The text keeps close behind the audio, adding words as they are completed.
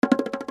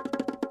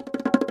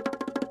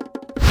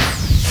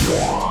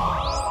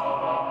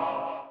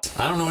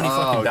I don't know any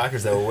fucking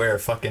doctors that will wear a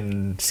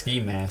fucking ski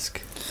mask.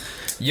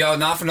 Yo,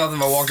 not for nothing.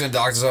 If I walk in the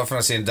doctor's office and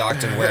I see a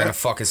doctor wearing a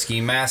fucking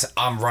ski mask,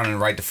 I'm running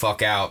right the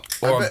fuck out.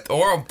 Or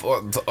I'm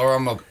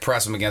gonna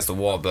press him against the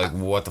wall. Be like,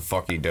 what the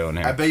fuck are you doing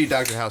here? I bet you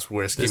Dr. House will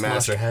wear a ski This mask.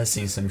 monster has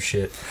seen some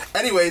shit.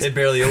 Anyways, It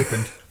barely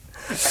opened.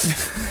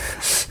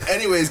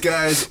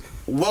 guys,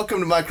 welcome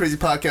to My Crazy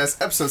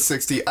Podcast, episode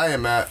 60. I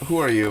am Matt. Who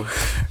are you?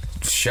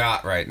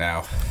 Shot right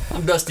now.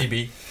 I'm Dusty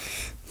B.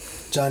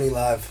 Johnny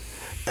Live.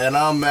 And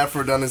I'm Matt for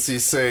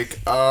redundancy's sake.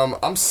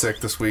 I'm sick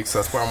this week, so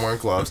that's why I'm wearing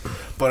gloves.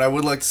 But I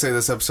would like to say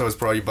this episode is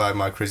brought to you by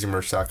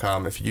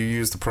MyCrazyMerch.com. If you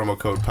use the promo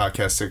code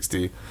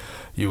podcast60,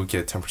 you will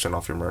get 10%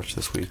 off your merch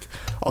this week.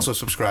 Also,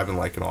 subscribe and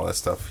like and all that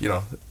stuff. You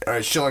know. All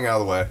right, shilling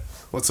out of the way.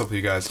 What's up with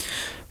you guys?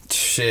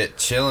 Shit,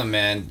 chilling,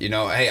 man. You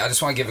know, hey, I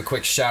just want to give a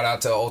quick shout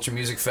out to Ultra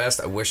Music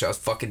Fest. I wish I was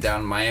fucking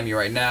down in Miami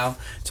right now.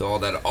 To all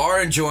that are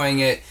enjoying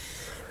it,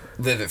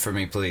 live it for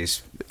me,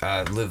 please.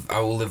 I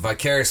will live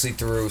vicariously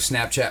through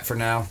Snapchat for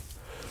now.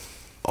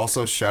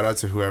 Also, shout out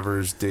to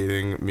whoever's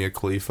dating Mia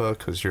Khalifa,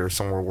 because you're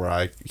somewhere where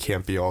I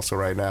can't be also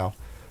right now.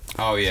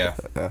 Oh, yeah.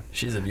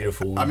 She's a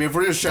beautiful woman. I mean, if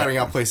we're just shouting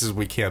out places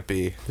we can't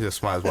be,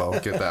 just might as well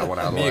get that one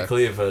out of the way. Mia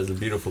Khalifa is a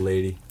beautiful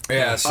lady.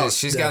 Yeah,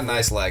 she's got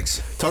nice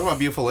legs. Talking about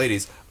beautiful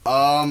ladies,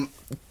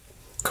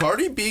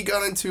 Cardi B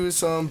got into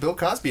some Bill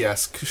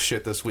Cosby-esque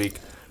shit this week.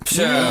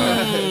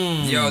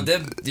 Yo,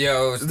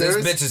 this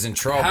bitch is in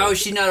trouble. How is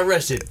she not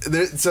arrested?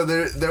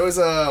 There was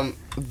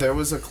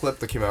a clip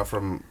that came out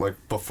from like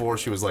before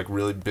she was like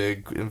really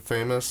big and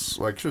famous.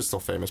 Like she was still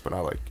famous, but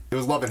not like it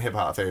was Love and Hip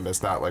Hop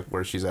famous, not like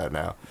where she's at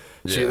now.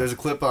 Yeah. There's a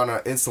clip on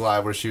Insta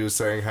Live where she was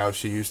saying how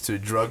she used to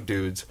drug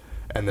dudes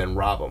and then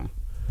rob them.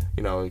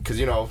 You know, because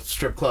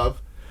strip club.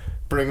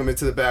 Bring them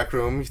into the back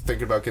room, you're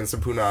thinking about getting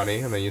some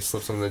punani, and then you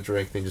slip some in the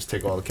drink, and you just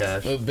take all the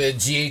cash. A little bit of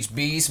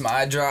GHB, some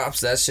eye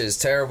drops. That shit is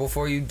terrible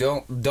for you.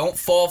 Don't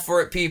fall for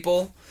it,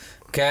 people.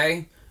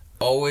 Okay?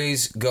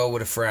 Always go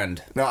with a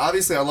friend. Now,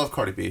 obviously, I love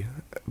Cardi B,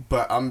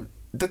 but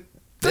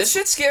this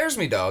shit scares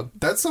me, dog.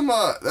 that's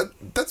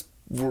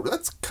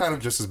kind of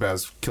just as bad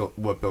as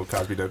what Bill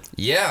Cosby did.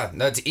 Yeah,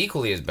 that's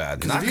equally as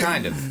bad. Not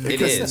kind of.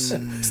 It is.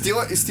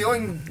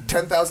 Stealing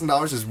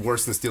 $10,000 is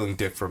worse than stealing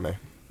dick from me.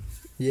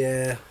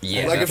 Yeah.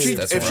 Yeah. Like if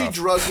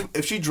rough.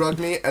 she drugged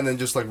me and then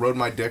just like rode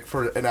my dick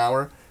for an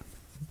hour,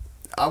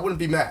 I wouldn't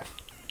be mad.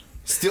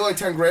 Stealing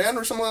 $10,000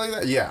 or something like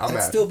that, yeah, I'm I'd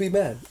mad. still be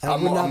mad. I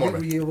would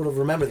not be able to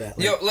remember that.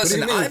 Like, Yo,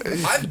 listen, I've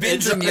been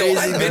It's roofied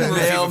amazing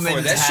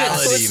before. That shit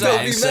mentality, sucks.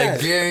 man. It's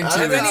like guaranteed.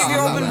 Have any of you I'm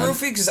all not been mad.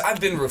 roofied? Because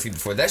I've been roofied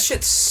before. That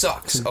shit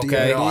sucks,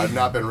 okay? No, I've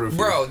not been roofied.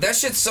 Bro, that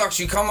shit sucks.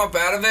 You come up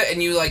out of it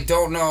and you like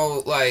don't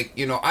know, like,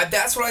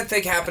 that's what I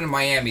think happened in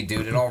Miami,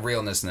 dude, in all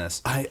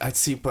realnessness. I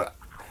see, but...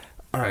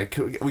 All right,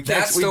 we can't...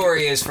 That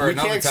story is for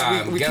another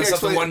time. We Get can't us up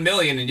to explain- 1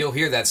 million and you'll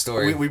hear that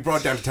story. We brought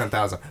it down to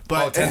 10,000.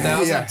 But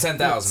 10,000? yeah,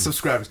 10,000.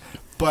 subscribers.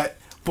 But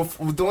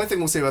the only thing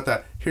we'll say about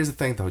that, here's the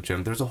thing though,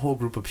 Jim. There's a whole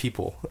group of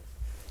people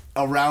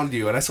around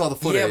you, and I saw the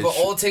footage. Yeah, but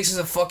all it takes is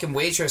a fucking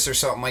waitress or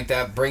something like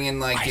that bringing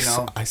like,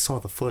 I saw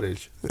the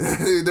footage.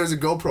 There's a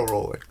GoPro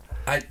rolling.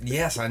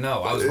 Yes, I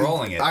know. I was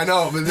rolling it. I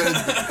know, but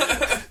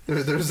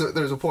there's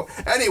a point.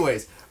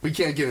 Anyways, we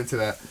can't get into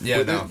that. Yeah,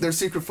 But no. There's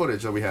secret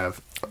footage that we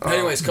have.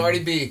 Anyways,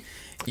 Cardi B,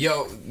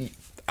 yo,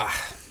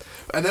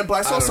 And then,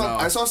 but I don't know.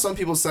 I saw some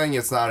people saying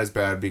it's not as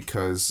bad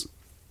because,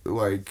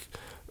 like,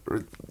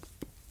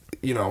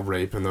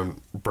 rape and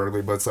then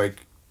burglary. But it's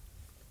like,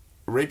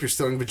 rape, you're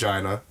stealing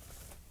vagina,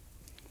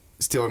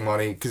 stealing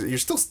money because you're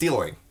still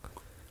stealing.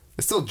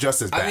 It's still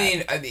just as bad. I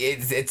mean,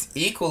 it's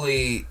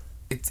equally,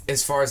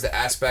 as far as the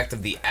aspect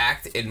of the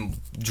act in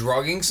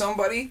drugging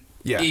somebody,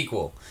 Yeah.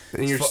 equal.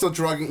 and you're still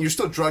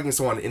drugging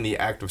someone in the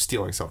act of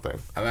stealing something.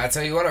 I mean, I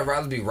tell you what, I'd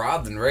rather be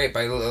robbed than raped.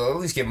 I'll at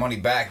least get money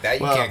back. That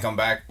you Well, can't come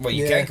back. Well,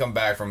 you yeah. can come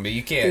back from, but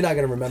you can't. You're not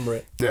going to remember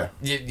it. Yeah.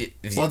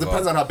 Well, it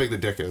depends on how big the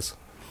dick is.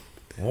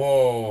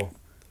 Whoa.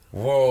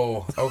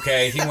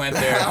 Okay, he went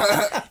there.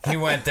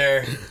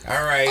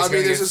 All right. I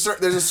mean, there's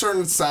a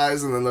certain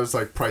size, and then there's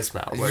like price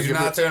mount. Like, You're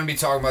not going to be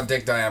talking about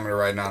dick diameter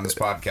right now on this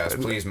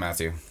podcast, please,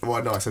 Matthew.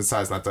 Well, no, I said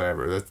size, not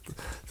diameter.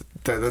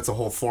 That's a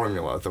whole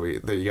formula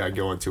that you gotta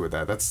go into with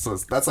that.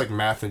 That's like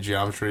math and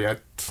geometry. I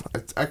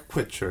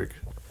quit Chirk.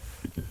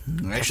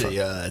 Actually,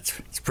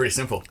 it's pretty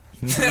simple.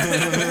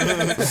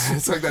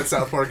 It's like that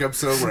South Park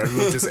episode where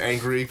everyone's just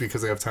angry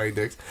because they have tiny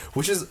dicks,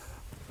 which is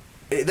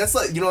that's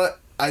like, you know what.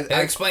 It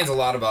explains a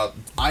lot about...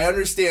 I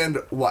understand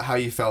how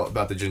you felt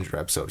about the Ginger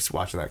episode, just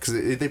watching that, because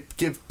they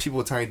give people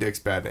with tiny dicks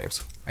bad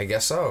names. I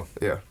guess so.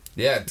 Yeah.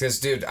 Yeah, because,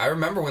 dude, I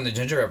remember when the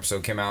Ginger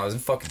episode came out. I was in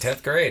fucking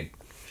 10th grade.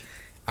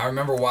 I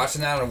remember watching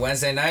that on a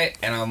Wednesday night,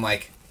 and I'm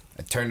like...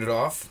 I turned it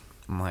off.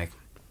 I'm like...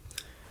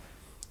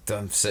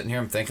 I'm sitting here,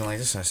 I'm thinking like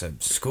this, and I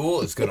said,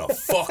 school is gonna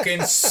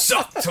fucking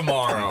suck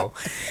tomorrow.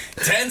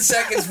 10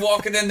 seconds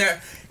walking in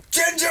there...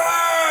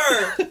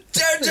 Ginger!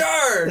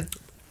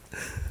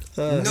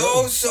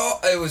 No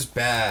salt. It was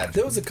bad.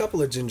 There was a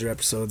couple of Ginger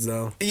episodes,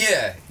 though.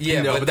 Yeah,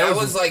 No, but but that that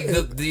was was- like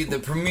the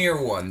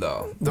premiere one,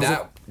 though.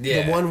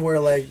 Yeah. The one where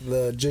like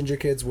the ginger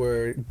kids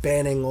were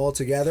banning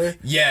altogether.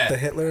 Yeah. The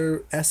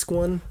Hitler-esque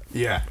one.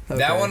 Yeah.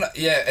 That Okay. one,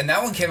 yeah, and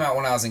that one came out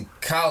when I was in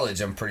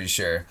college, I'm pretty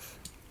sure.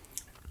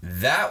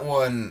 That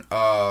one,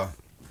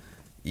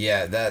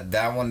 yeah,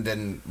 that one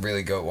didn't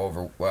really go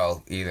over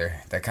well either.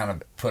 That kind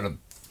of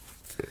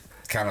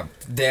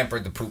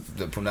dampered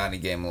the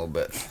Punani game a little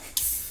bit.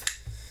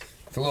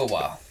 For a little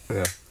while.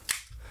 Yeah.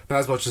 Not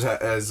as much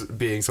as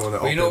being someone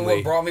that But you know openly...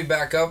 what brought me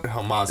back up?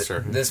 A monster.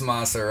 This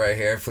monster right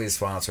here. Please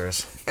sponsor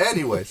us.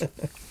 Anyways,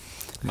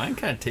 Mine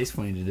kind of tastes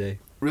funny today.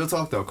 real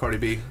talk though, Cardi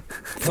B.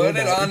 Put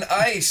it on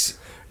ice.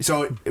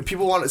 So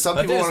people want some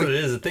I people think that's want what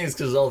it is. I think it's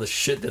because all the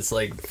shit that's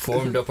like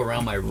formed up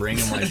around my ring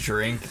and my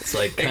drink. It's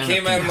like It kind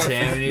came of out of my...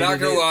 contaminated. Not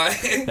gonna it. lie.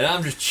 And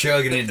I'm just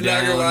chugging it Not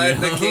down. gonna lie. you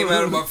know? They came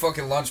out of my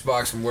fucking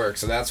lunchbox from work,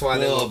 so that's why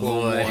they Oh, look a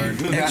little boy.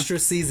 worn. Extra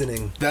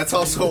seasoning. That's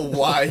also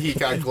why he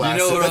got You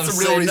glasses. know what That's I'm the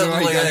real saying? reason why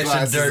Nothing he like got extra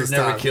glasses dirt this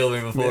never time. killed me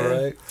before,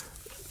 right?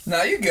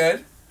 No, you're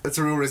good. That's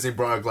the real reason he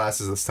brought out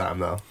glasses this time,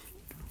 though.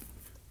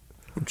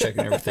 I'm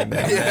checking everything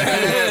now.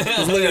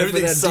 Looking for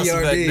Everything's that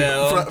suspect DRD.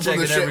 now. I'm From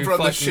checking every the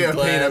fucking champagne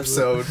glass.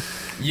 episode.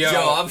 Yo,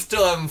 I'm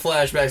still having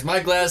flashbacks. My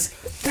glass,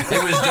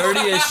 it was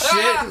dirty as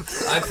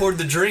shit. I poured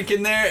the drink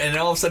in there, and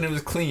all of a sudden it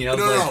was clean. I was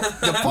No. like,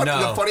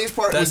 The funniest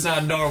part that's was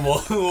not normal.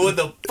 What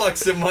the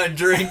fuck's in my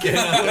drinking?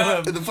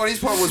 the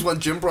funniest part was when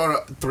Jim brought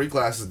up 3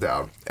 glasses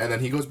down, and then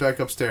he goes back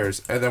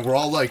upstairs, and then we're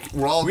all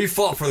We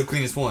fought for the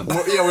cleanest one.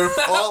 we're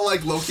all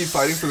like low-key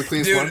fighting for the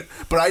cleanest Dude. one.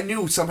 But I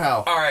knew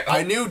somehow. All right,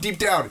 I knew deep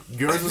down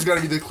yours was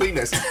gonna be the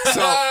cleanest.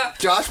 So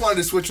Josh wanted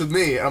to switch with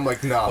me, and I'm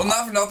like, no. well,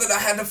 not for nothing. I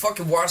had to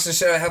fucking watch the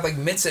shit. I had like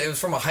mitzvah. It was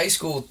from a high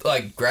school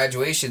like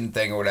graduation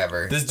thing or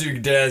whatever. This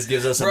dude Daz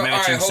gives us a Bro,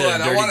 matching hold set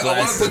on. of I dirty want to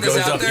glasses. put this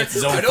goes out up, there. gets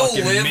his own I don't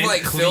fucking live mint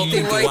like clean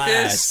filthy like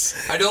glass.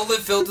 this. I don't live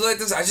filthy like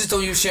this. I just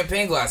don't use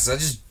champagne glasses. I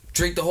just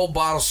drink the whole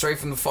bottle straight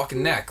from the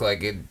fucking neck,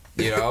 like it.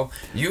 You know,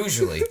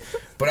 usually.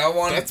 But I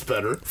want That's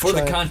better. For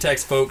the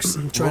context, folks,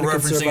 we're trying to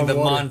conserve referencing our the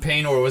water.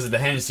 Montaigne, or was it the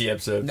Hennessy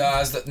episode? No,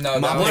 that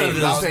Montaigne.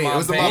 was It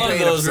was the One of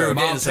Montaigne those we were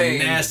episode. getting some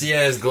Montaigne. nasty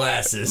ass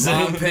glasses.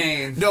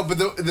 Montaigne. No, but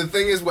the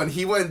thing is, when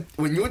you went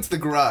to the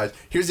garage,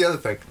 here's the other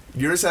thing.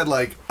 Yours had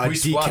like a We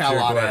swapped decal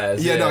your on glass,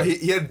 it. Yeah, yeah. no,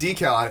 he had a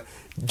decal on it.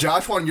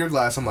 Josh wanted your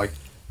glass. I'm like,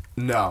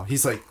 no.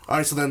 He's like, all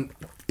right. So then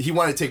he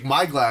wanted to take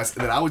my glass,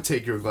 and then I would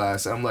take your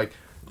glass. And I'm like,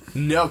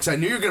 no, because I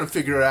knew you were gonna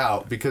figure it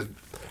out. Because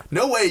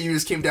no way you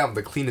just came down with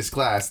the cleanest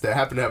glass that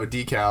happened to have a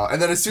decal.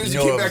 And then as soon as You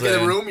you know came what back I'm in the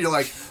saying. room, you're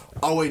like,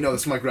 oh wait, no,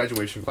 this is my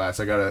graduation glass.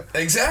 I gotta.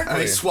 Exactly.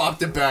 And I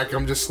swapped it back.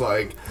 I'm just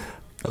like.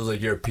 I was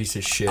like, you're a piece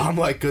of shit. I'm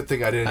like, good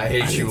thing I didn't. I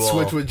hate you didn't all.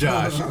 switch with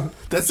Josh.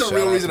 That's the Shout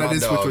real out reason to I my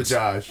didn't switch with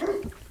dogs. Josh.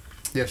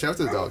 Yeah, shout out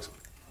to the dogs.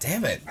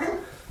 Damn it.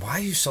 Why are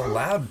you so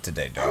loud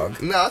today,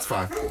 dog? No, that's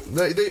fine.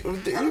 They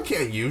you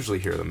can't usually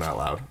hear them that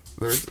loud.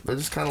 They're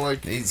just kind of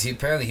like,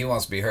 Apparently he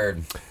wants to be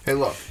heard. hey,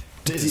 look,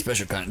 This is a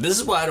special kind. This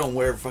is why I don't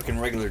wear fucking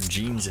regular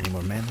jeans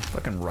anymore, man. They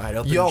fucking ride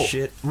up yo, and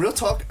shit. real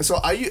talk. So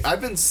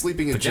I've been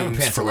sleeping in Pajama jeans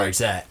pants for are where like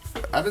it's at.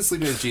 I've been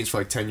sleeping in jeans for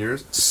like 10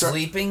 years.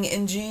 Sleeping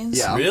in jeans?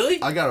 Yeah,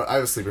 Really? I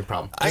have a sleeping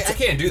problem. I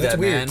can't do that,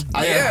 weird.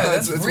 man. Yeah,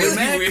 that's it's really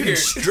Mad weird.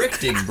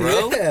 constricting,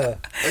 bro. Yeah.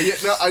 Yeah,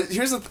 no,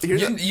 here's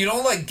the You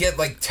don't like get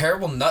like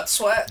terrible nut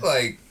sweat?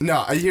 Like,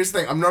 here's the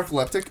thing. I'm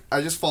narcoleptic.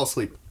 I just fall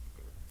asleep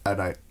at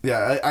night.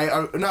 Yeah,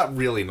 I'm not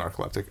really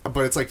narcoleptic,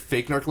 but it's like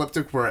fake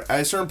narcoleptic where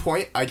at a certain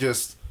point I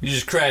just You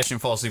just crash and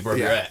fall asleep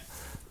wherever Yeah. you're at.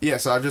 yeah.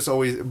 So I've just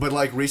always, but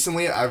like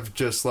recently I've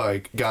just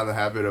like gotten the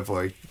habit of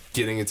like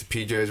getting into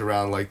PJs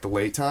around like the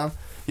late time.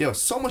 Yo,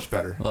 so much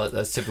better. Well,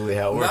 that's typically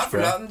how it works, not for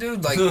bro. nothing,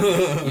 dude. Like,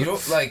 you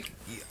don't like.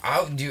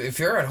 If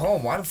you're at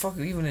home, why the fuck are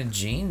you even in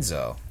jeans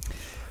though?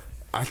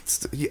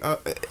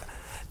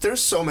 There's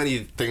so many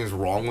things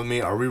wrong with me.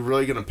 Are we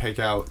really gonna pick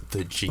out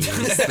the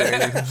jeans thing?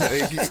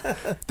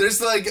 Like, there's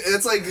like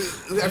it's like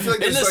I feel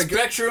like In there's the like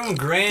spectrum,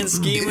 grand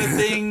scheme of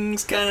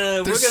things, kind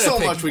of. there's we're gonna so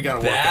pick much we gotta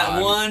work that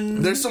on.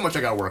 one. There's so much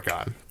I gotta work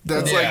on.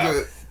 That's Yeah.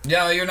 like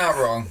Yeah, you're not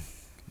wrong.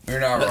 You're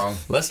not wrong.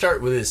 Let's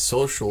start with his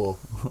social.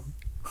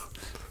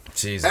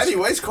 Jesus.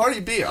 anyways,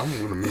 Cardi B. I'm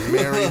gonna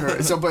marry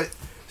her.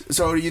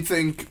 So do you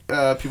think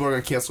people are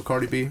gonna cancel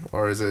Cardi B,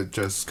 or is it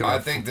just gonna? I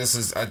think this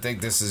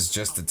is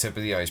just the tip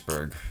of the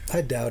iceberg.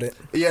 I doubt it.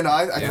 Yeah, no,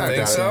 I kind of think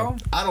doubt so?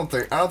 it. I don't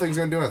think it's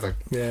gonna do anything.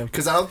 Yeah.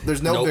 Because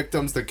there's no Nope.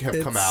 victims that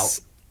have come out.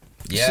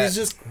 Yeah. She's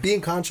just being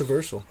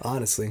controversial,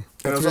 honestly.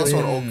 And it was That's also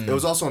really an old. It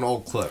was also an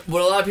old clip.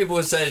 What a lot of people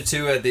would say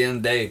too, at the end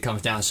of the day, it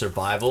comes down to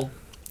survival.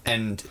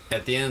 And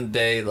at the end of the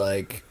day,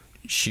 like,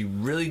 she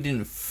really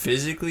didn't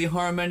physically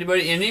harm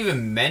anybody, and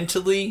even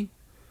mentally,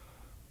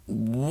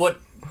 what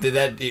did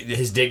that?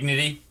 His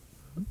dignity.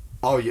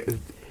 Oh yeah.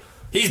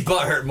 He's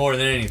butthurt more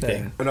than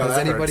anything. No, Has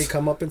that anybody hurts.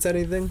 come up and said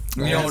anything?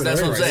 You know,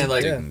 that's what I'm saying.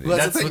 Like, Yeah. Well,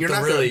 that's the thing. what You're the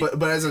not really. gonna,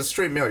 but as a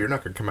straight male, you're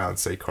not gonna come out and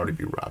say Cardi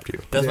B robbed you.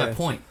 That's my Yeah.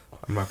 point.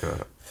 I'm not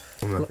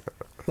gonna.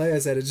 Like I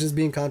said, it's just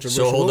being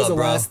controversial. So hold what was up, the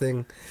bro. last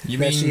thing You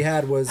that mean she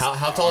had was How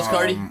tall is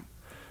Cardi? her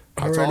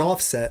That's and all?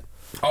 Offset.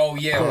 Oh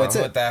yeah, that's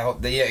with it.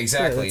 that. Yeah,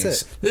 exactly. Yeah,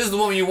 that's it. This is the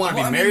woman you want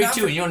to Well, be I mean, married not to,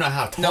 for- and you don't know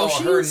how tall No,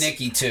 she her is.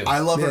 Nikki too. I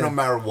love her Yeah. no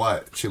matter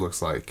what she looks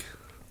like.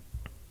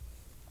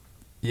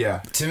 Yeah.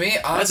 To me,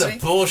 That's honestly, a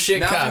bullshit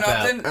not for cop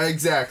out. nothing.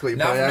 Exactly.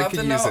 Not But for I could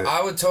nothing use though. it.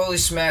 I would totally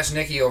smash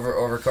Nikki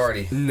over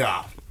Cardi.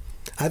 Nah.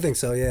 I think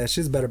so. Yeah,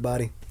 she's a better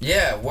body,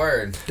 Yeah,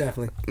 word.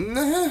 definitely.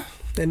 Nah.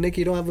 And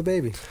Nikki don't have a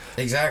baby.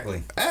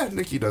 Exactly.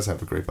 Nikki does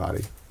have a great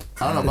body.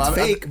 I don't know. It's but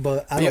fake,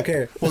 but I yeah. don't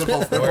care. Well, they're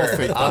both Word.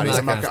 fake I'm bodies.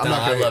 not gonna I'm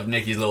not I gonna. love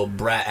Nikki's little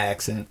brat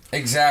accent.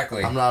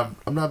 Exactly. I'm not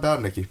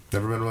about Nikki.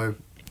 Never been really.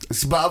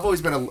 But I've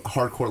always been a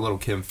hardcore Little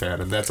Kim fan,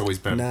 and that's always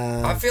been.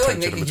 Nah. I feel like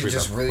tension Nikki could between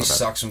just them. really My bad.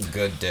 suck some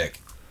good dick.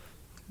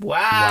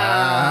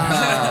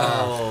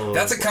 Wow.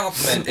 That's a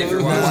compliment if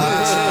you're watching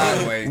this, by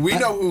the way. We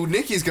know who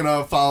Nikki's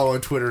gonna follow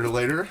on Twitter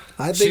later.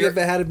 I think She- if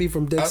it had to be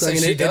from Dick I'll say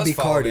sucking, she it'd does be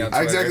follow me Cardi. on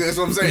Twitter. Exactly, that's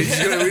what I'm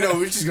saying. We know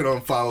who she's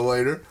gonna follow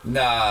later.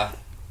 Nah,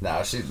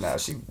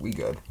 we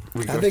good.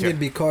 We I go- think okay. it'd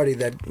be Cardi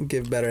that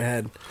give better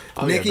head.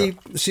 Oh, yeah, Nikki,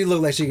 she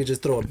looked like she could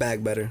just throw it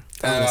back better.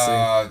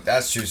 Honestly.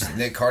 That's true.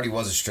 Nick Cardi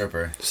was a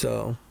stripper.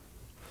 So,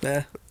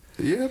 eh.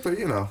 Yeah, but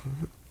you know,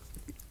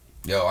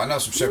 Yo, I know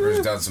some strippers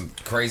who've done some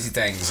crazy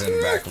things in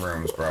the back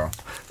rooms, bro.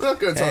 we're not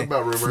gonna talk Hey,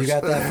 about rumors. You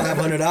got that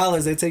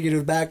 $500, they take you to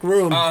the back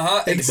room.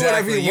 Uh-huh, and do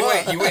whatever exactly. you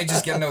want. You ain't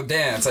just getting no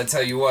dance, I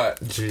tell you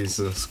what.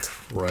 Jesus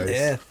Christ.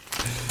 Yeah.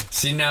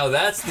 See, now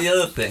that's the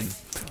other thing.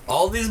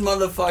 All these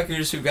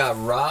motherfuckers who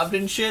got robbed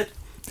and shit,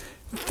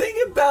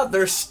 think about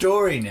their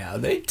story now.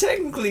 They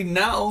technically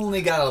not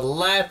only got a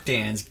lap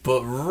dance,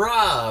 but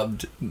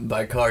robbed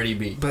by Cardi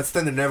B. But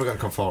then they're never gonna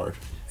come forward.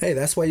 Hey,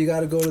 that's why you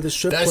got to go to the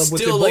strip That's club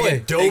with still your like boy. a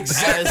dope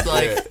ass,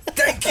 like,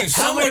 Thank you.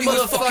 how many Somebody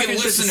was fucking motherfuckers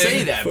listening. should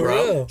say that, For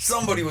bro? real.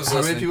 Somebody was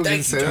How many listening. people Thank can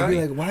you, say that? Tony.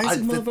 Be like, why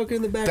is this motherfucker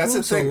in the back That's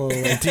room the thing. so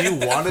long? Do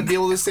you want to be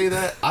able to say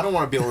that? I don't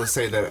want to be able to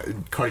say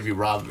that Cardi B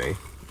robbed me.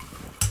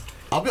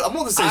 I'm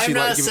able to say I'm she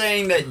not like.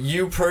 saying that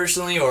you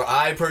personally, or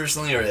I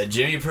personally, or that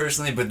Jimmy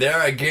personally, but there,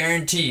 I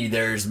guarantee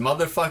there's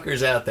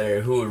motherfuckers out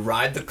there who would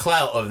ride the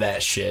clout of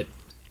that shit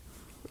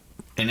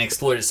and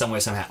exploit it some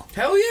way, somehow.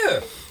 Hell yeah.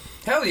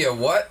 Hell yeah.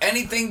 What?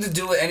 Anything to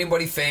do with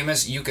anybody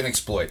famous, you can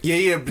exploit.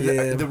 Yeah. But,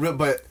 Yeah.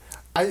 but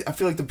I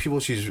feel like the people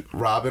she's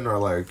robbing are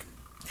like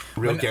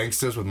real When-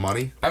 gangsters with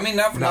money. I mean,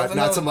 not for nothing.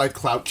 Not though. some like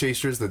clout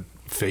chasers that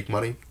fake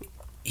money.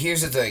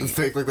 Here's the thing.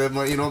 Fake like that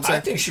money. You know what I'm I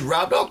saying? think she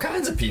robbed all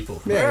kinds of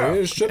people. Yeah,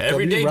 you're a strip club,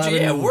 Everyday, you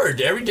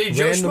robbing everyday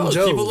Joe random Schmoes,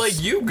 people Joes.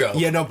 like you go.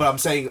 Yeah, no, but I'm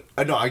saying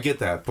no, I get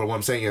that. But what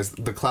I'm saying is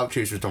the clout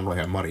chasers don't really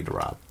have money to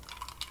rob.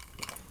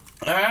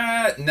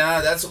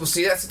 Nah, that's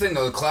the thing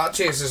though. The cloud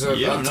chasers are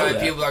You the don't know type of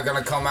that. people that are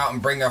gonna come out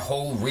and bring their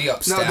whole re-up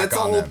No, stack that's the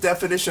on whole them.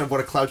 definition of what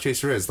a clout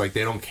chaser is. Like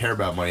they don't care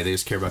about money; they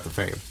just care about the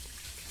fame.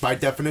 By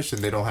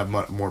definition, they don't have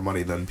more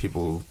money than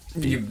people.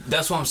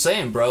 That's what I'm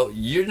saying, bro.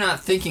 You're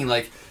not thinking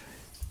like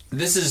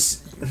this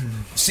is.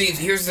 See,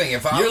 here's the thing.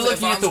 If I You're was,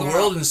 if looking I at the was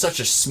world going in such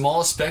a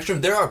small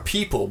spectrum. There are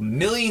people,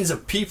 millions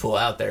of people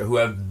out there who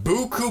have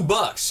buku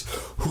bucks,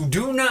 who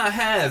do not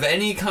have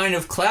any kind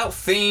of clout,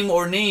 fame,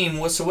 or name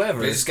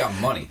whatsoever. they just got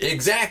money.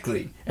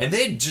 Exactly. And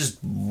they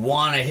just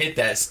want to hit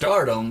that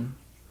stardom,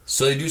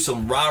 so they do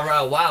some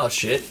rah-rah wild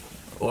shit,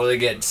 or they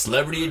get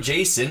celebrity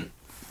adjacent.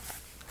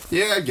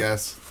 Yeah, I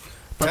guess.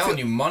 But Telling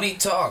you, money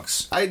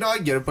talks. I know I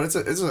get it, but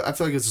I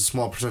feel like it's a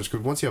small percentage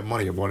because once you have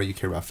money, why do you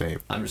care about fame?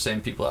 I'm just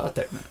saying people out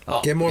there.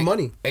 Oh, Get more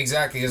money.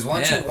 Exactly, because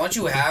Yeah. once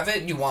you have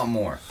it, you want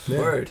more.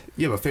 word.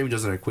 Yeah, but fame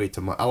doesn't equate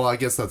to money. Oh, well, I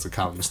guess that's a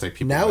common mistake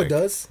people Now make. it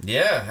does.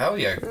 Yeah, hell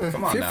yeah. Come If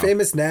on you're now.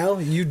 famous now,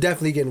 you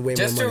definitely getting way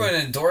Just more through money.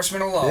 an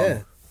endorsement alone,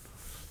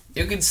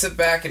 Yeah. you can sit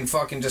back and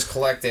fucking just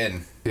collect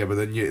in. Yeah, but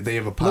then they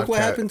have a podcast. Look what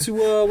happened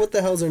to what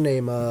the hell's her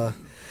name?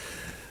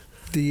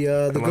 The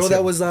Unless girl you-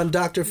 that was on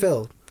Dr.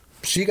 Phil.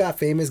 She got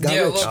famous, got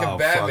Yeah, rich. look at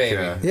Bad fuck Baby.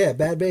 yeah. Yeah,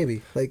 Bad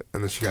Baby. Like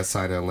And then she got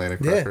signed to Atlantic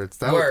Yeah. Records.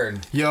 That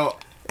Word. Yo,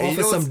 and off you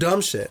know of some what's-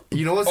 dumb shit.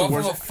 You know what's the Off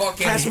of worst? a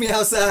fucking Catch me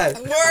outside.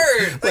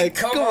 word. Like,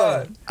 come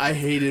on. I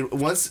hated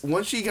once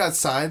she got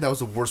signed. That was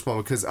the worst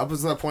moment because up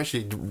until that point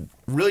she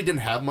really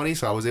didn't have money,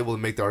 so I was able to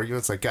make the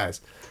arguments like,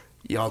 guys,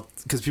 y'all,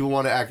 because people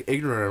want to act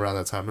ignorant around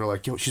that time. They're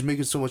like, yo, she's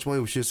making so much money,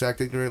 we should just act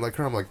ignorant like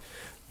her. I'm like,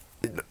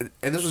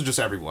 and this was just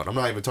everyone. I'm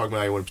not even talking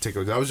about anyone in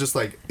particular. That was just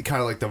like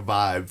kind of like the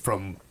vibe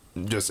from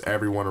just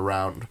everyone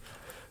around.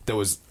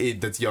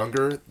 That's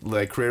younger,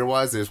 like career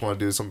wise, they just want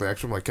to do something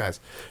extra. I'm like, guys,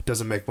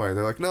 doesn't make money.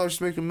 They're like, no,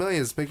 she's making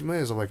millions, making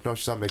millions. I'm like, no,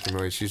 she's not making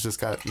millions. She's just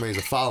got millions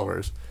of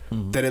followers.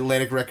 Then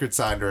Atlantic Records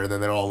signed her, and then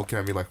they're all looking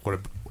at me like, what?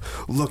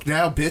 Look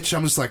now, bitch.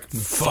 I'm just like,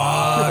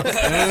 fuck.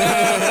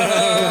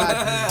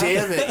 God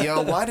damn it,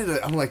 yo. Why did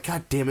I'm like,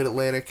 God damn it,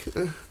 Atlantic.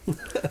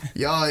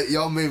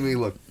 y'all made me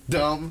look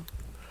dumb.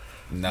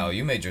 No,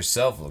 you made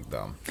yourself look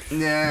dumb.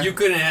 Nah. You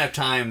couldn't have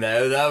time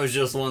that. That was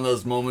just one of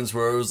those moments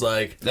where it was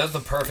like, That was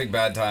the perfect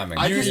bad timing.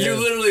 you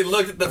literally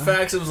looked at the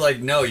facts and was like,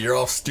 no, you're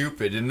all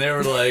stupid. And they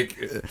were like,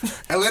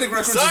 Atlantic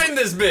Records. sign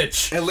this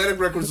bitch. Atlantic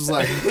Records was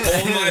like,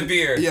 Hold my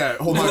beer. yeah,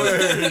 hold on.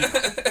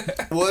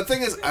 Well, the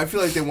thing is, I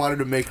feel like they wanted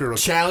to make her.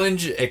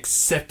 Challenge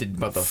accepted,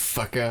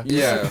 motherfucker.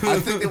 Yeah, I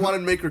think they wanted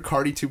to make her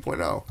Cardi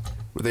 2.0.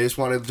 Where they just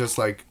wanted just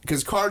like,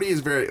 because Cardi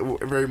is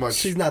very much.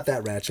 She's not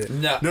that ratchet.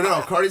 No.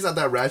 No, Cardi's not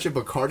that ratchet,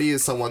 but Cardi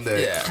is someone that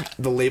Yeah.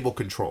 the label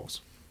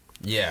controls.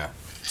 Yeah.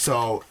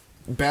 So,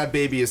 Bad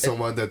Baby is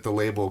someone that the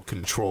label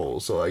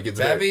controls. So like it's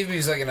Bad very-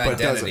 Baby's like an but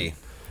it doesn't. identity.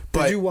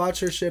 But Did you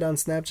watch her shit on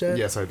Snapchat?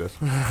 yes, I did.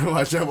 I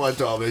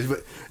watched all of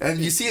it, and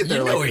you see it there.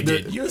 You know like he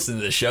did. You listen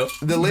to the show.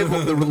 the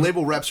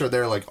label reps are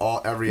there like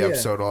every Yeah,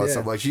 episode, all that yeah.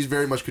 stuff. Like she's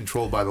very much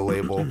controlled by the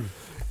label,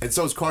 and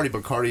so is Cardi.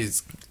 But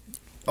Cardi's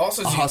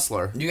Also, a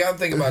hustler. You gotta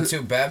think about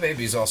too. Bad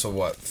Baby's also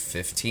what,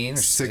 15 or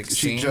 16?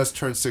 She just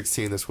turned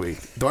 16 this week.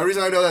 The only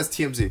reason I know that's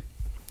TMZ.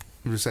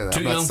 I'm just saying that. Too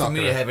I'm not young for stalking me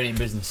her. to have any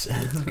business.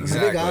 I Exactly.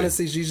 think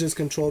honestly she's just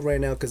controlled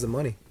right now because of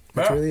money.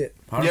 That's Yeah. really it.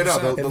 100%. Yeah,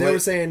 no, If they were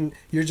saying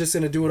you're just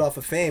gonna do it off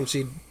of fame,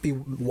 she'd be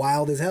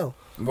wild as hell.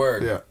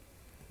 Word. Yeah,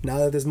 Now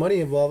that there's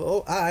money involved,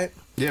 all right.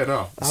 yeah,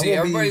 no. I See, won't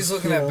everybody's be,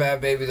 looking you at know, Bad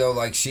Baby though,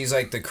 like she's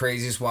like the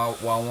craziest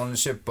wild woman and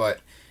shit.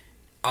 But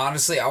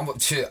honestly,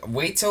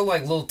 wait till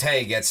like Lil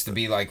Tay gets to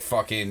be like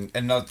fucking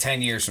another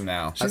 10 years from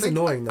now. She's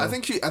annoying though. I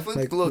think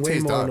like, Lil way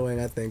Tay's more done. annoying.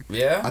 I think.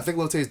 Yeah. I think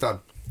Lil Tay's done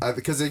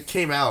because it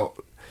came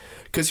out.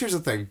 Because here's the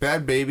thing,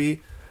 Bad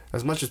Baby,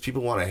 as much as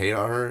people want to hate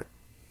on her,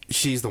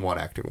 she's the one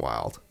acting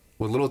wild.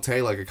 With Lil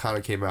Tay, like it kind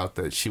of came out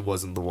that she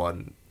wasn't the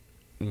one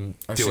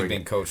Or she's doing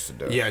being it. coached to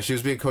do it. Yeah, she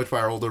was being coached by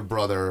her older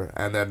brother,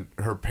 and then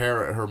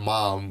her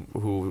mom,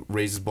 who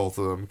raises both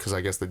of them, because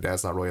I guess the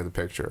dad's not really in the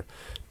picture,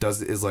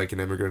 is like an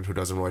immigrant who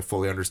doesn't really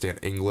fully understand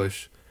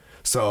English.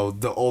 So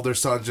the older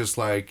son's just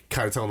like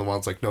kind of telling the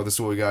mom's like, no, this is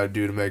what we gotta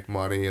do to make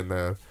money, and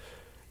it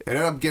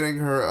ended up getting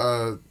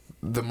her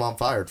the mom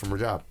fired from her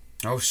job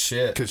Oh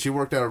shit. because she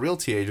worked at a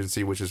realty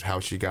agency, which is how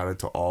she got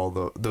into all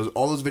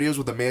those videos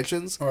with the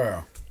mansions. Oh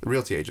yeah.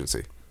 Realty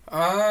agency.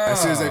 Oh. As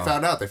soon as they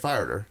found out, they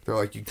fired her. They're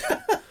like,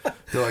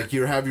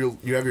 you have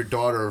your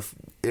daughter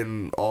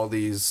in all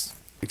these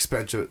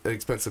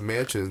expensive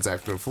mansions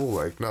acting a fool.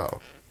 Like, no.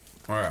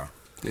 Oh yeah.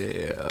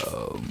 Yeah.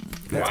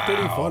 That's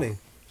pretty funny.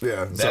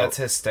 Yeah. That's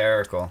So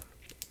hysterical.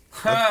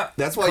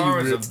 that's why you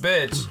Karma's a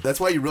re- bitch. that's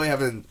why you really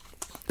haven't.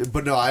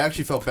 But no, I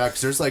actually felt bad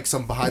because there's like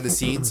some behind the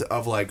scenes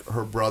of like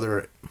her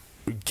brother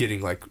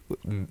getting like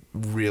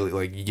really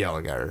like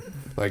yelling at her.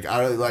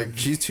 Like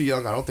she's too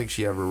young. I don't think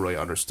she ever really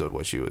understood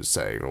what she was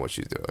saying or what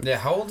she's doing. Yeah,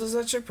 how old is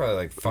that chick? Probably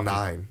like fucking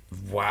 9.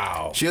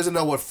 Wow. She doesn't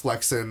know what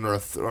flexing or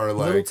like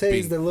Little Tay's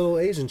being- the little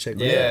Asian chick.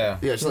 Right? Yeah.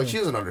 Yeah, she's like she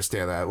doesn't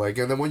understand that. Like,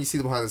 and then when you see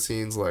the behind the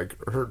scenes, like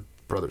her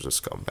brother's a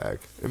scumbag,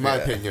 in my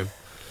Yeah. opinion.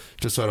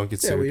 Just so I don't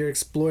get Yeah, sued. well, you're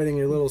exploiting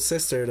your little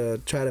sister to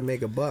try to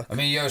make a buck. I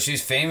mean, yo,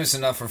 she's famous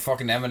enough for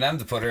fucking Eminem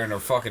to put her in her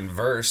fucking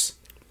verse.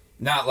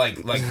 Not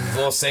like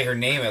we'll say her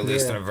name at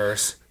least Yeah. in a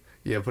verse.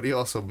 Yeah, but he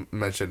also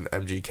mentioned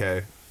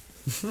MGK,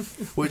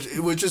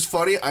 which is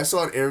funny. I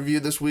saw an interview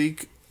this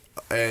week,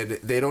 and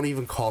they don't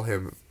even call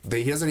him.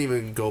 He doesn't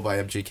even go by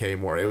MGK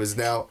anymore. It was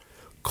now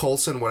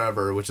Colson,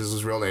 whatever, which is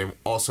his real name,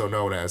 also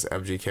known as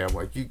MGK. I'm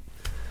like, you.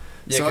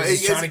 Yeah, So because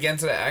he's it- trying to get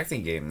into the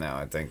acting game now,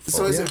 I think.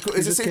 So is Yeah, it he is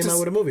it just safe came to out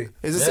with a movie.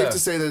 is it Yeah. safe to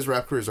say that his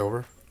rap career is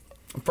over?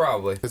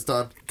 Probably. It's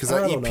done because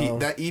I that don't EP know.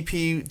 that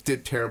EP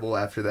did terrible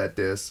after that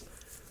diss.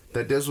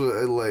 That diss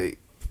was like.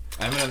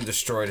 Eminem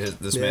destroyed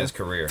this Yeah. man's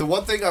career. The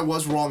one thing I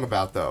was wrong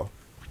about though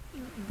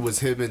was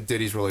him and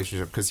Diddy's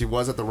relationship because he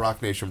was at the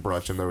Rock Nation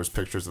brunch and there was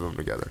pictures of them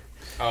together.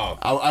 Oh.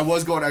 I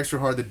was going extra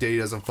hard that Diddy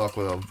doesn't fuck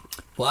with him.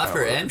 Well,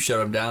 after M shut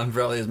him down,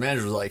 probably his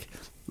manager was like,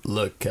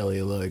 "Look,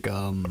 Kelly, look,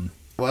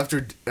 Well,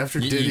 after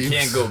you, Diddy, you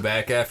can't go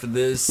back after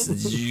this.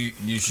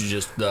 You should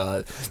just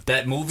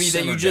that movie that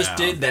Simmer you just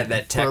down. did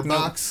that techno. Bird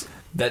Box.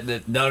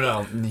 That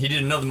no, he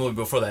did another movie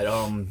before that.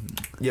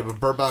 Yeah, but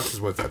Bird Box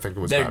is what I think it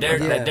was. Dare,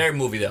 Batman. Yeah. that Dare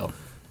movie though.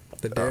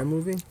 The Dare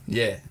movie?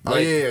 Yeah. Oh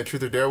yeah,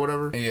 Truth or Dare,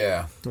 whatever.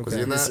 Yeah. Was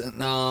he in It's,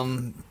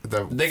 that?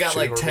 That they got shitty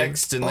like horror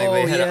text and Oh,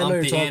 they had yeah, I to know ump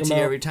you're the talking ante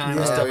about. every time and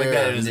Yeah. stuff like Yeah,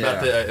 that. And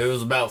yeah. it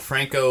was about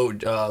Franco,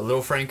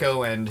 little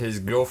Franco, and his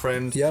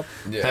girlfriend. Yep.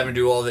 Yeah. Having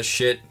to do all this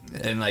shit,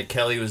 and like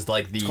Kelly was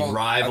like the I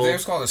rival. think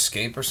it's called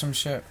Escape or some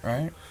shit,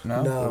 right?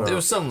 No. It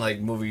was some like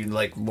movie,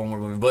 like one more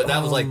movie, but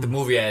that was like the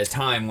movie at his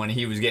time when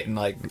he was getting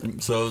like.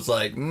 So it's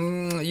like,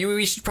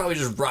 we should probably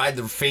just ride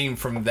the fame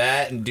from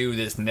that and do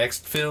this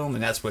next film,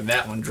 and that's when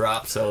that one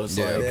dropped. So it's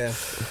Yeah. like, Yeah.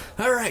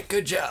 all right,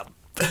 good job.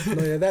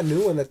 No, yeah, that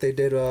new one that they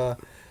did for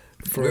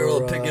We were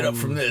able to pick it up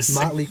from this.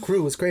 Motley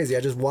Crue was crazy. I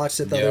just watched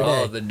it the Yeah. other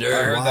day. Oh, the dirt.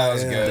 I heard that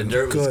was Yeah. The good.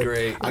 dirt was Good.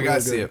 great. I Really gotta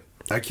good. see it.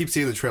 I keep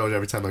seeing the trailers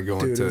every time I go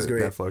Dude, it into was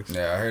great. Netflix.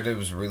 Yeah, I heard it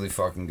was really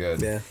fucking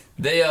good. Yeah.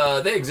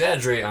 They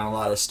exaggerate on a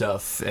lot of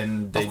stuff,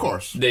 and they, Of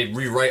course. they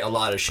rewrite a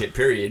lot of shit.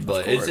 Period,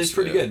 but course, it's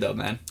pretty yeah. good though,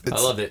 man. I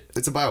It's- loved it.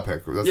 It's a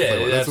biopic. That's Yeah,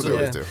 what that's what they absolutely.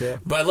 always Yeah. do. Yeah.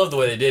 But I love the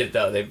way they did it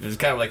though. It was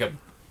kind of like a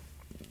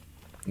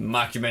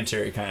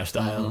mockumentary kind of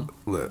style.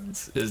 Lit.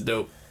 It's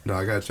dope. No,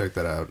 I gotta check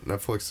that out.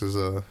 Netflix is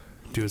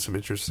doing some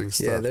interesting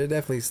stuff. Yeah, they're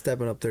definitely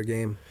stepping up their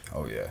game.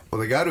 Oh yeah. Well,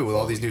 they got to with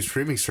all these new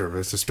streaming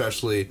services,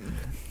 especially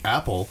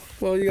Apple.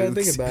 Well, you gotta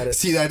think about it.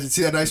 See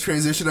that nice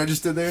transition I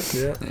just did there?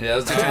 Yeah. Yeah, that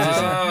was the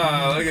transition.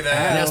 Oh, look at You're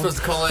that. not supposed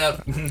to call it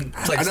out.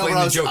 It's like I know, explain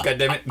but the joke,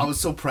 goddammit. I was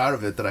so proud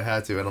of it that I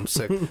had to, and I'm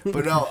sick.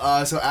 But no,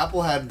 so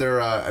Apple had their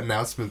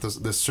announcement,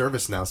 this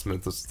service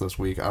announcement this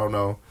week. I don't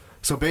know.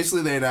 So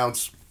basically, they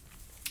announced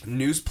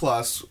News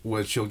Plus,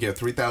 which you'll get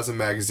 3,000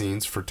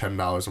 magazines for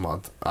 $10 a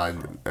month,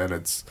 and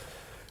it's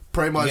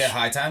pretty much. You get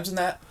high times in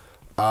that?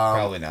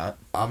 Probably not.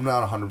 I'm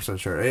not 100%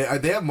 sure.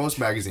 They have most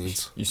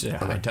magazines. You say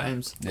high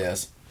times.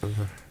 Yes.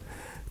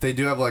 They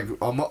do have like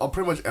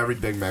pretty much every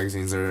big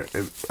magazine's there.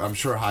 I'm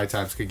sure High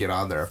Times could get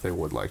on there if they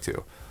would like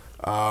to,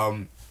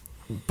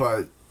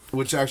 but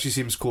which actually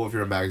seems cool if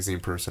you're a magazine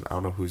person. I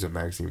don't know who's a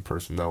magazine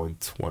person though. In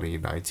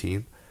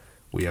 2019,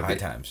 we have High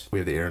Times. We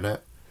have the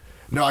internet.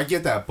 No, I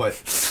get that, but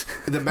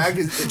a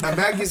magazine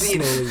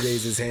Slowly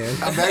raise his hand.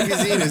 a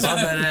magazine is I'm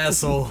that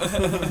asshole.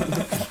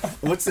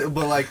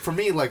 but like for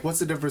me, like what's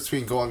the difference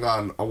between going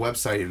on a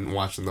website and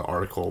watching the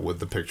article with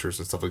the pictures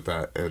and stuff like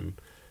that? And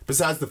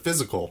besides the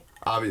physical,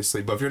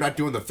 obviously, but if you're not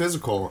doing the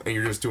physical and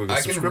you're just doing a I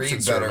can subscription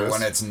read better service,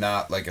 when it's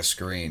not like a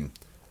screen.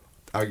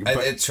 but,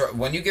 It's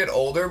when you get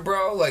older,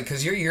 bro. Like,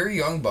 cause you're a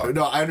young buck.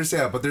 no, I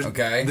understand, but there's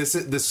Okay.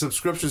 this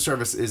subscription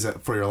service is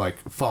for your like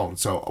phone.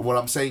 So what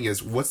I'm saying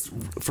is, what's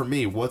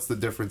the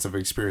difference of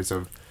experience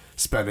of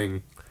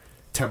spending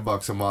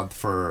 $10 a month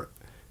for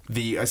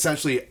the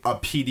essentially a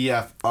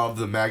PDF of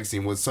the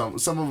magazine with some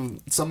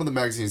of the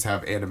magazines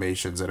have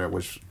animations in it,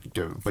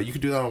 but you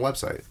can do that on a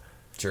website.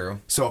 True.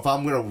 So if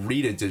I'm gonna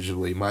read it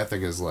digitally, my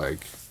thing is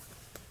like,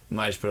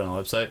 Might just put it on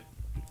the website.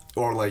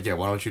 or like, yeah,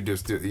 why don't you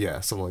just do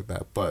something like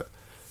that? But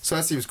so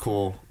that seems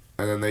cool.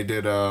 And then they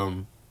did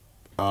one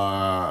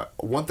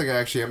thing I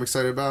actually am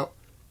excited about,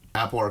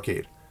 Apple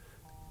Arcade.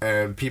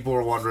 And people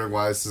are wondering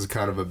why this is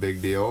kind of a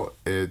big deal.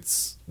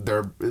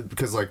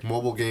 Because like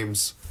mobile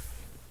games,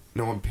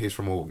 no one pays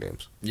for mobile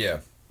games. Yeah.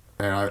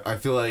 And I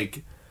feel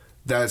like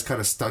that has kind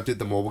of stunted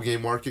the mobile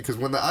game market. Because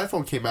when the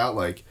iPhone came out,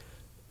 like,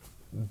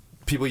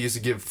 people used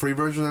to give free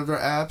versions of their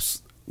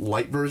apps,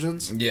 light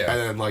versions, Yeah. and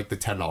then like the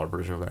 $10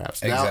 version of their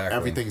apps. Exactly. Now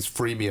everything's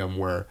freemium,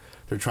 where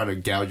they're trying to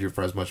gouge you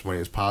for as much money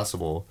as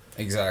possible.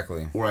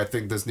 Exactly. Where I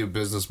think this new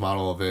business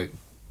model of it,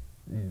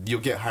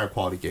 you'll get higher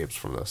quality games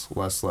from this,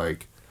 less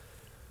like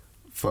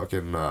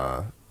fucking.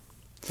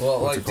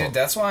 Well, What's like, it called? dude,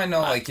 that's why I know,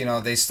 like, you know,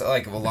 they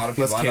like a lot of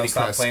people Less I know Candy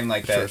stop Crush playing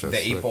like churches, the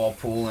 8-ball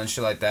pool and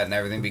shit like that and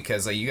everything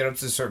because like you get up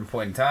to a certain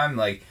point in time,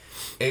 like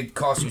it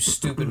costs you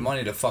stupid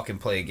money to fucking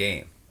play a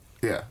game.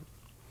 Yeah.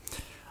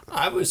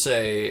 I would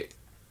say,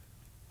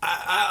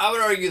 I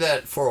would argue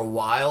that for a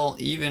while,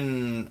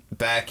 even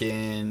back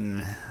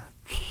in,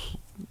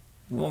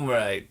 when were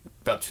I,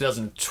 about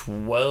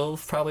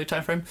 2012 probably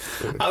time frame,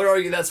 I would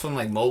argue that's when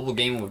like mobile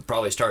gaming would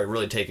probably start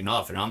really taking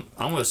off. And I'm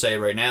going to say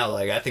right now,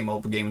 like I think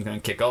mobile gaming is going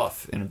to kick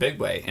off in a big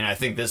way, and I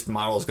think this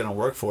model is going to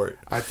work for it.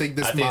 I think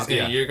this I think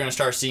yeah. you're going to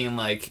start seeing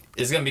like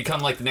it's going to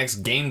become like the next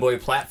Game Boy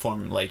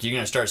platform. Like you're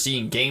going to start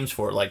seeing games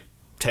for like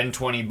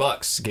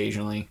 $10-$20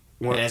 occasionally.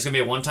 What- And it's gonna be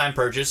a one-time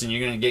purchase, and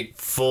you're gonna get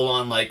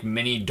full-on like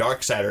mini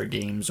Darksider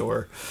games,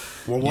 or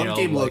Well, one know,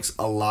 game like- looks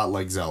a lot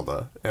like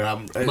Zelda,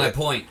 and my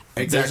point.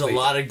 Exactly. There's a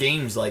lot of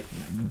games like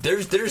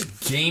there's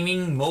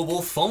gaming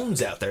mobile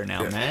phones out there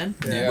now, man,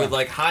 Yeah. with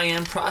like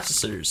high-end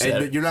processors. And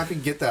that- you're not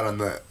gonna get that on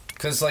the.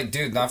 Cause like,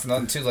 dude, not for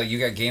nothing too. Like, you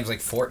got games like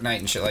Fortnite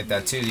and shit like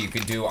that too that you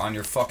could do on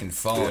your fucking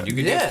phone. You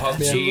could Yeah, do PUBG.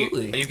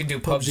 absolutely. You could do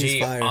PUBG's PUBG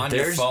fire. on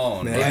your there's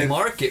phone. Man. a Like,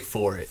 market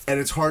for it. And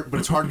it's hard, but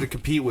it's hard to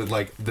compete with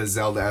like the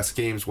Zelda-esque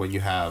games when you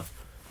have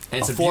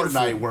And it's a a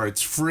beautiful- Fortnite where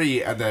it's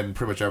free and then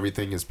pretty much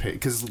everything is paid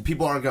because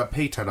people aren't gonna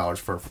pay $10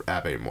 for an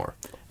app anymore.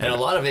 And a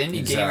lot of indie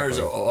Exactly. gamers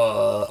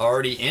are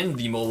already in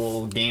the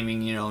mobile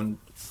gaming,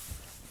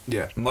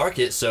 Yeah,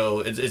 market. So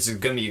it's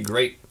gonna be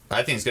great.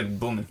 I think it's gonna be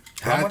booming.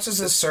 how much is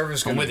this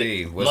service going to with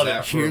be? it. Was Love it.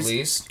 that here's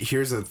released?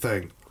 here's the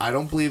thing. I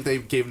don't believe they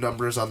gave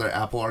numbers on their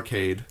Apple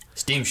Arcade.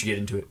 Steam should get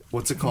into it.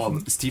 What's it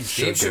called? Steam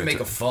Steam should make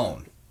a it.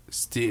 phone.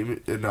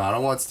 Steam. No, I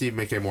don't want Steam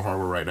making more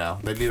hardware right now.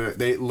 They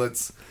need.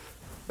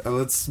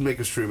 Let's make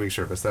a streaming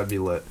service. That'd be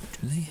lit.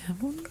 Do they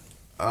have one?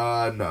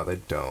 No, they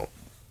don't.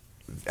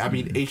 I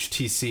mean,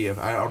 HTC.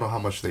 I don't know how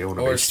much they own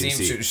of Or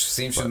HTC.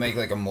 Steam should but- make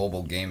like a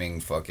mobile gaming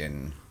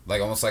fucking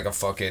like almost like a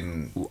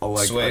fucking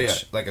Like, Switch, yeah.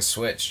 like a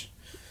Switch.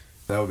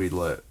 That would be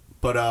lit.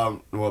 But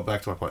well,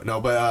 back to my point.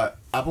 No, but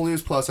Apple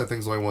News Plus, I think,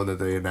 is the only one that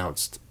they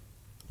announced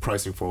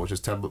pricing for, which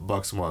is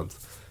 $10 a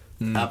month.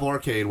 Apple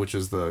Arcade, which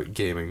is the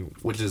gaming,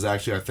 which is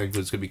actually I think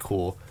is gonna be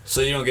cool.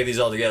 So you don't get these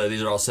all together.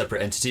 These are all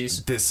separate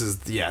entities. This is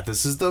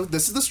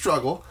the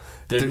struggle.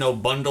 There's no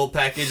bundle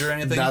package or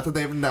anything. Not that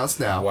they've announced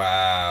now.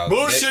 Wow.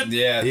 Bullshit.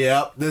 Yeah.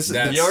 Yep. This is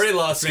That's, You already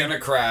lost it's me. gonna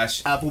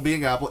crash. Apple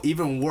being Apple.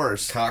 Even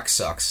worse, Cock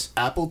sucks.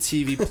 Apple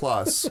TV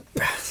Plus,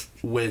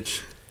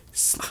 which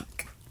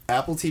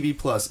Apple TV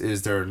Plus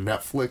is their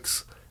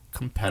Netflix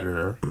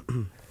competitor,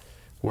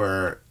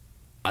 where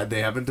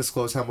they haven't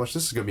disclosed how much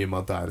this is going to be a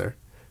month either.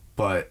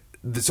 But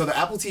so the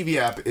Apple TV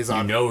app is You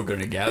on. know we're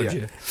gonna gouge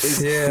you.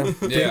 is- Yeah.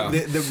 Yeah.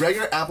 The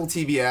regular Apple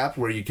TV app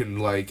where you can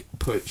like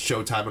put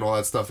Showtime and all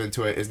that stuff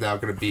into it is now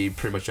going to be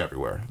pretty much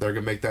everywhere. They're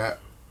going to make that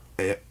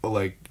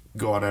like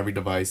go on every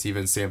device,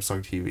 even Samsung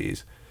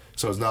TVs.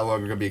 So it's no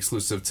longer going to be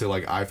exclusive to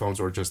like iPhones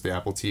or just the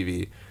Apple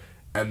TV.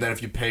 And then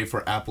if you pay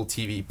for Apple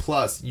TV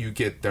Plus, you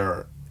get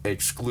their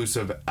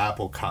exclusive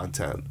Apple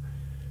content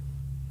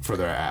for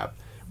their app.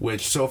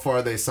 Which so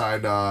far they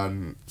signed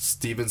on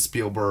Steven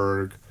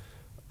Spielberg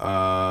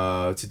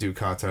to do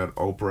content,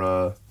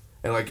 Oprah,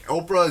 And like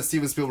Oprah and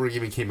Steven Spielberg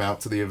even came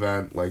out to the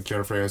event. Like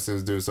Jennifer Aniston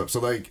was doing stuff. So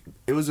like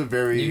it was a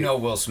very. You know,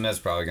 Will Smith's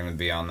probably going to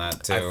be on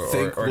that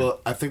too.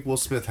 I think Will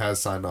Smith has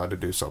signed on to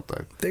do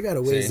something. They got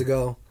a ways to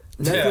go.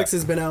 Netflix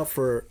has been out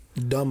for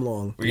dumb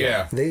long.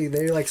 Yeah. They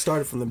like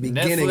started from the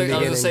beginning. Netflix, I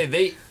was gonna say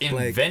they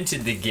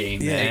invented the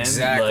game, Yeah, man.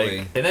 exactly.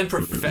 Like, and then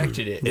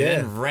perfected it, and Yeah.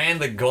 then ran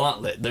the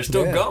gauntlet. They're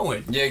still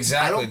going. Yeah,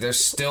 exactly. They're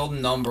still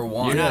number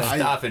one. You're not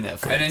stopping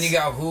Netflix. And then you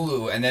got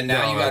Hulu, and then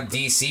now No, you got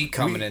DC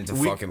coming into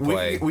fucking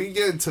play. We can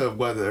get into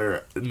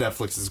whether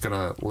Netflix is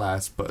gonna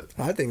last, but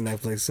I think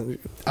Netflix.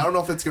 I don't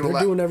know if it's gonna They're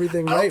last. doing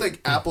everything I don't right.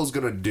 think Apple's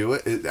gonna do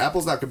it.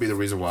 Apple's not gonna be the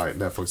reason why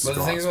Netflix is But the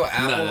gone. thing is, what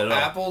Not at all.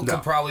 Apple No.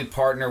 could probably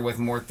partner with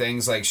more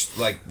things like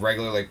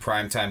regular like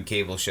primetime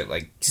cable shit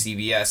like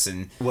CBS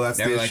and Well, that's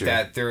the everything like issue.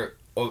 that. They're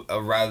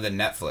rather than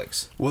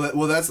Netflix.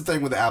 Well, that's the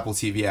thing with the Apple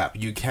TV app.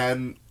 You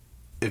can,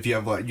 if you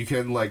have you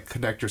can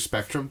connect your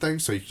Spectrum thing,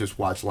 so you can just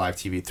watch live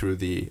TV through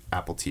the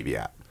Apple TV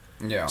app.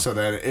 Yeah. So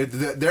then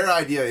their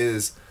idea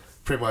is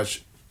pretty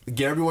much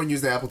get everyone use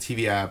the Apple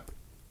TV app.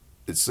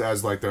 It's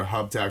as like their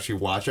hub to actually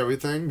watch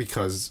everything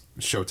because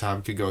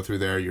Showtime could go through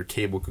there, your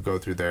cable could go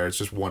through there. It's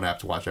just one app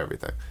to watch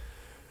everything.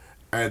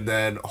 And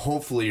then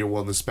hopefully you're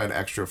willing to spend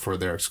extra for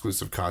their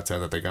exclusive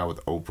content that they got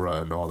with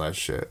Oprah and all that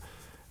shit.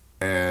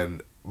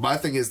 And my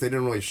thing is they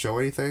didn't really show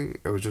anything.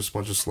 It was just a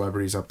bunch of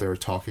celebrities up there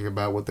talking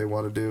about what they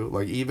want to do.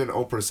 Like even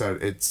Oprah said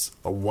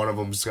one of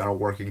them's got a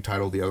working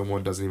title, the other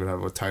one doesn't even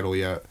have a title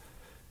yet.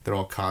 They're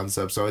all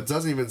concepts. So it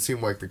doesn't even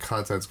seem like the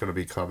content's going to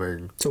be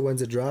coming. So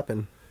when's it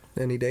dropping?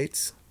 Any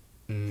dates?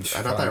 Not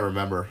that I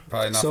remember.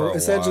 Probably not for So a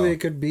essentially, while. it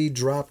could be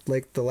dropped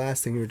like the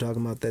last thing you were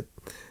talking about, that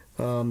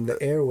the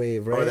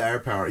Airwave, right? Or the air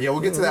power. Yeah, we'll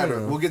get to that.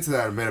 Yeah. We'll get to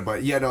that in a minute.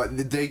 But yeah, no,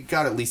 they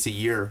got at least a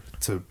year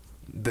to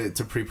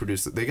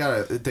pre-produce it. They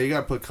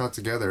gotta put content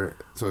together,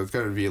 so it's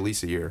gotta be at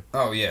least a year.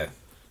 Oh yeah.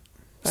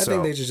 I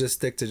think they should just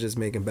stick to just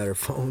making better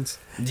phones.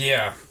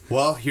 Yeah.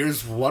 Well,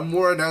 here's one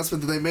more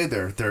announcement that they made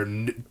there.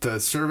 The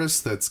service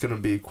that's gonna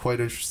be quite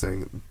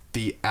interesting.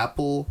 The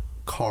Apple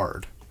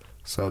Card.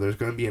 So there's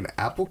gonna be an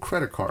Apple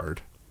credit card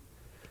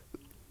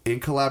in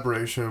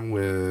collaboration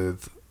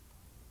with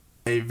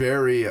a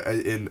very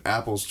in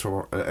Apple's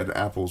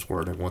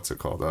wording. What's it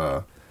called?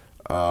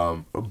 A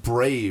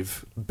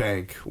Brave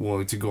Bank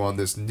willing to go on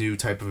this new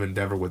type of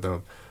endeavor with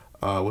them.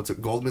 What's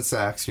it? Goldman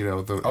Sachs. You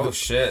know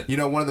Shit. You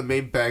know, one of the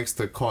main banks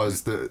that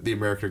caused the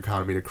American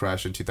economy to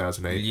crash in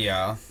 2008.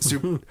 Yeah.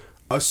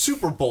 A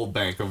super bold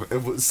bank,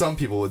 of some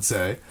people would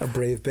say. A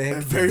brave bank.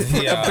 A very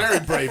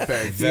brave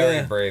bank.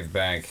 Very brave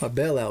bank. A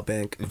bailout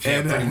bank.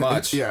 Yeah, pretty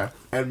much. Yeah,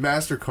 and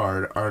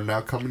MasterCard are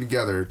now coming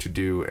together to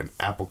do an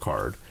Apple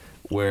Card,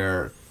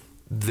 where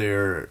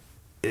they're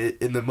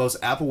in the most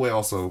Apple way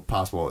also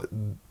possible.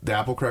 The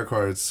Apple credit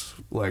card's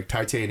like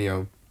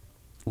titanium,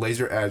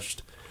 laser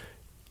etched,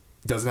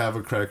 doesn't have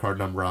a credit card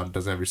number on,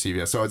 doesn't have your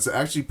CVS. So it's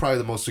actually probably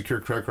the most secure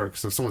credit card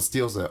because if someone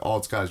steals it, all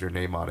it's got is your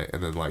name on it,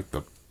 and then like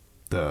the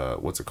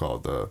what's it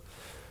called, the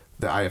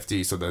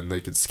IFD, so then they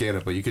could scan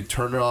it, but you could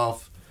turn it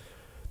off.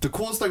 The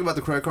coolest thing about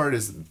the credit card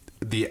is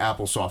the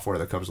Apple software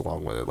that comes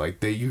along with it.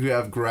 Like you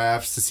have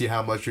graphs to see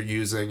how much you're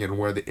using and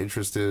where the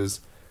interest is.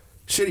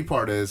 Shitty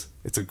part is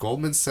it's a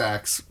Goldman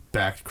Sachs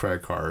backed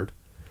credit card.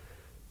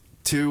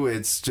 Two,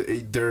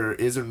 there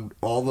isn't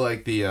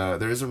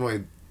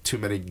really too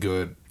many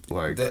good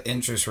The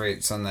interest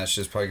rates on that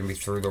shit's probably gonna be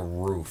through the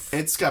roof.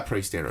 It's got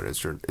pretty standard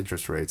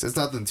interest rates. It's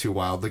nothing too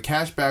wild. The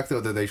cash back though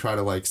that they try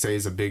to say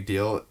is a big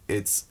deal.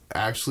 It's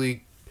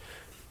actually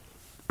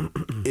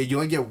you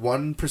only get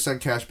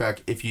 1% cash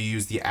back if you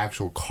use the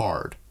actual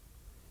card.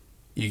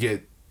 You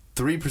get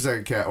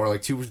 3% or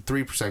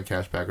 2-3%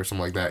 cash back or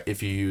something like that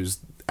if you use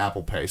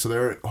Apple Pay. So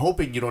they're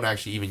hoping you don't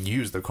actually even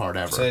use the card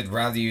ever. So I'd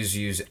rather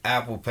use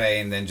Apple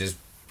Pay and then just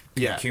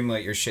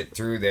accumulate your shit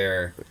through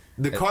there.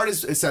 The card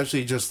is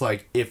essentially just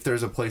if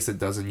there's a place that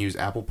doesn't use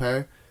Apple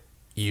Pay,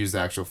 you use the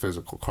actual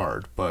physical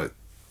card, but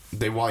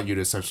they want you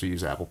to essentially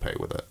use Apple Pay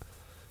with it.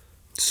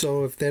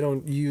 So if they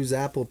don't use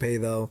Apple Pay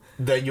though,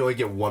 then you only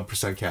get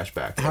 1% cash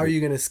back. How are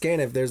you going to scan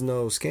it if there's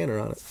no scanner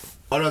on it?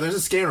 Oh no, there's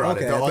a scanner on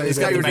it. It's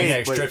got got your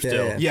magnetic name, strip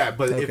still. Yeah,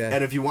 but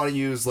if you want to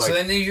use so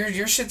then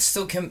your shit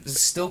still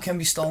can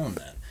be stolen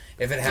then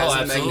if it has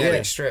a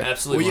magnetic strip.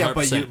 Absolutely. Well,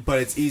 yeah, 100%. but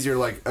it's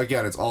easier.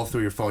 Again, it's all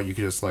through your phone. You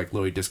can just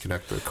literally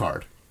disconnect the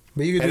card.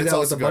 But you could do that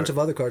with a bunch of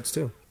other cards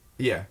too.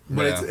 Yeah,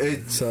 but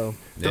it's so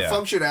the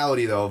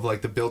functionality though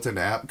of the built-in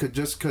app could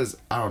just because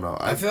I don't know.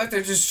 I feel like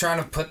they're just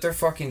trying to put their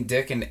fucking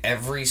dick in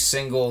every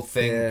single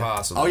thing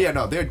possible. Oh yeah,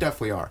 no, they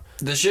definitely are.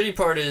 The shitty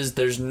part is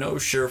there's no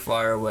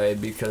surefire way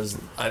because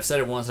I've said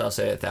it once, I'll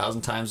say it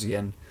 1,000 times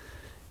again.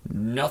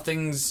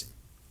 Nothing's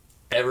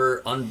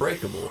ever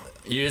unbreakable.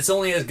 It's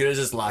only as good as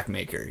its lock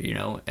maker,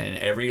 and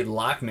every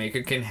lock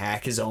maker can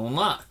hack his own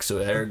lock. So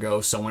there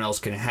goes someone else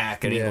can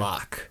hack any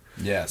lock.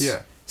 Yes.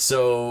 Yeah.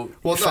 So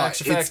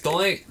facts are facts. The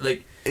only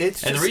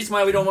the reason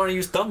why we don't want to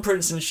use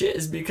thumbprints and shit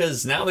is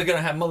because now they're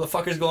gonna have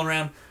motherfuckers going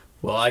around.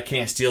 Well, I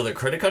can't steal their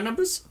credit card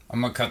numbers.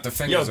 I'm gonna cut their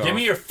fingers off. Give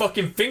me your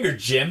fucking finger,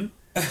 Jim.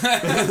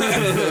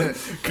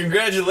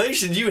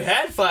 Congratulations, you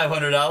had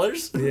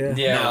 $500. Yeah.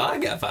 Yeah. Now I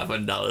got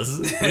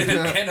 $500.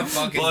 And a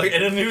fucking.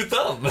 And a new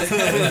thumb.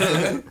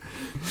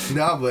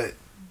 No, but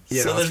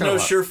yeah, so no, it's there's no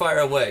kinda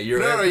surefire way.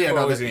 You're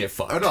always gonna get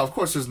fucked. Oh, no, of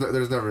course, there's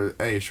never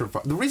any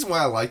surefire. The reason why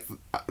I like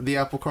the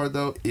Apple Card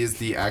though is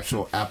the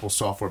actual Apple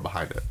software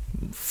behind it.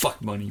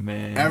 Fuck money,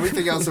 man.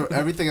 Everything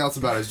else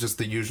about it is just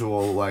the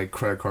usual like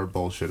credit card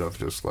bullshit of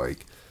just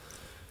like.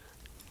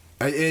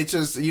 It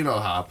just, you know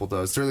how Apple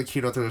does. During the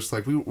keynote, they're just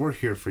like, we're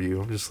here for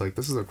you. I'm just like,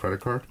 this is a credit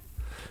card.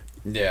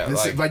 Yeah,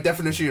 By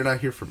definition, you're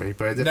not here for me.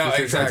 By definition, No,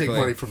 you're trying to take exactly.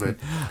 money from me.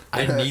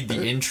 I need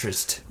the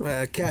interest.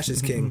 Cash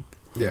is king.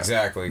 Yeah.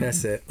 exactly.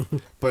 That's it.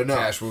 But no.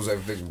 Cash rules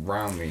everything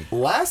around me.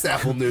 Last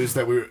Apple news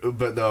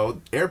but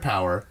though,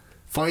 AirPower,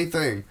 funny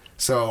thing.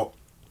 So,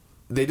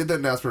 they did that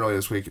announcement earlier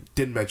this week.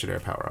 Didn't mention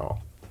AirPower at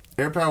all.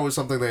 AirPower was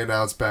something they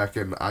announced back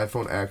in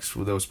iPhone X,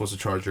 where they were supposed to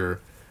charge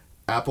your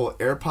Apple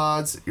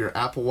AirPods, your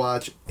Apple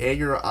Watch, and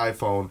your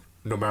iPhone,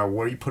 no matter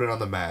where you put it on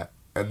the mat.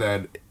 And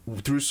then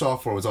through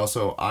software, was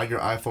also on your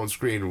iPhone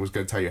screen, was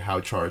going to tell you how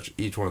charged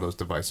each one of those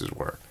devices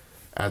were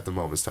at the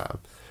moment's time.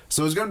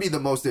 So, it's going to be the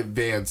most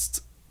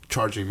advanced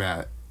charging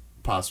mat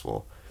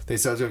possible. They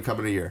said it was going to come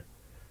in a year.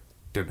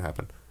 Didn't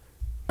happen.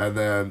 And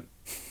then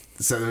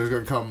said it was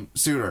going to come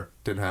sooner.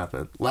 Didn't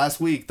happen. Last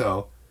week,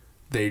 though,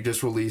 they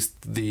just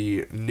released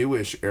the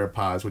newish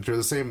AirPods, which are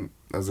the same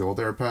as the old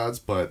AirPods,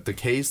 but the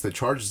case that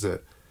charges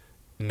it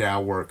now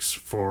works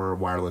for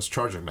wireless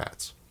charging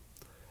mats.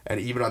 And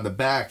even on the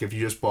back, if you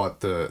just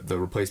bought the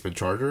replacement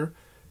charger,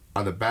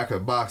 on the back of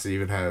the box, it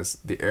even has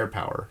the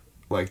AirPower,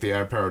 like the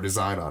AirPower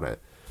design on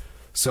it.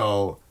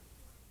 So,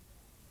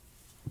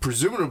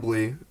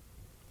 presumably,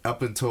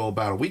 up until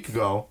about a week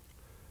ago,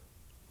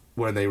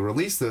 when they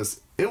released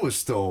this, it was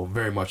still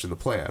very much in the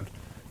plan.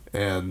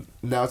 And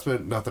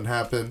announcement, nothing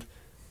happened.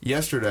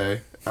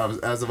 Yesterday,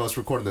 as of us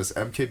recording this,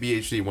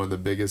 MKBHD, one of the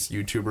biggest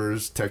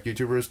YouTubers, tech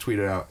YouTubers,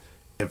 tweeted out,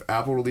 if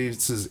Apple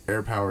releases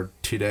AirPower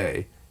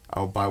today,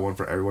 I'll buy one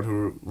for everyone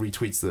who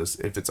retweets this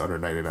if it's under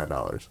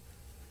 $99.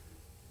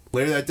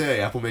 Later that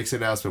day, Apple makes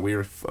an announcement. We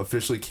are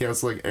officially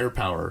canceling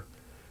AirPower.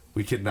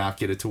 We cannot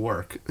get it to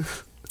work.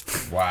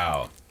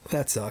 Wow.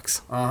 That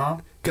sucks.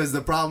 Because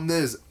the problem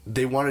is,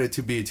 they wanted it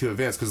to be too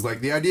advanced. Because,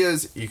 like, the idea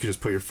is you could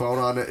just put your phone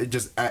on it,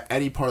 just at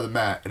any part of the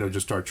mat, and it'll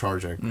just start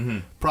charging. Mm-hmm.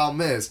 Problem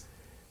is,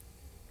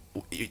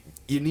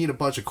 you need a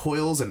bunch of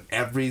coils in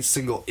every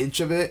single inch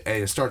of it,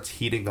 and it starts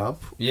heating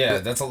up. Yeah,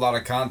 that's a lot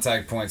of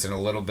contact points in a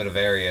little bit of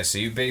area. So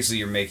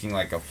you're making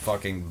like a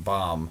fucking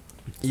bomb.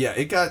 Yeah,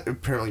 it got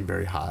apparently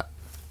very hot.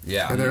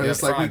 Yeah, And they're you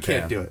just got like, we frying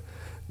can't pan. do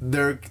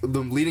it. The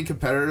leading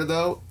competitor,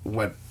 though,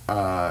 went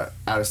out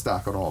of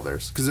stock on all of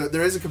theirs. Because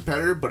there is a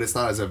competitor, but it's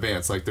not as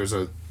advanced. Like,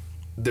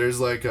 there's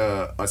like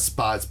a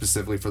spot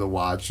specifically for the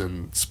watch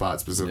and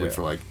spot specifically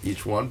for, like,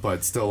 each one.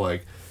 But still,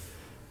 like,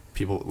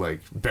 people,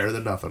 like, better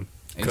than nothing.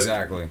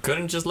 Exactly.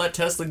 Couldn't just let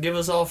Tesla give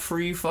us all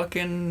free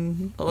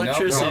fucking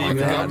electricity. No, the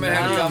man. government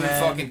had to come and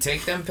man. fucking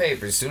take them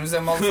papers as soon as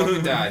that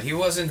motherfucker died. He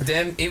wasn't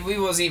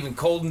even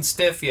cold and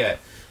stiff yet,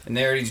 and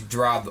they already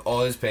dropped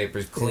all his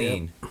papers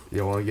clean.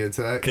 You want to get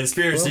into that?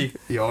 Conspiracy.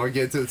 You want to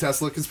get into the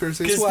Tesla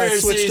conspiracy? That's why I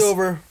switched Conspiracies.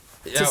 over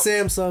to Yep.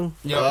 Samsung.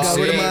 Yep, Got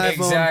rid of my iPhone.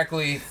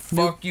 exactly.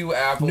 Fuck you,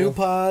 Apple. New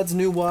pods,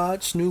 new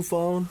watch, new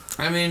phone.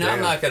 I mean,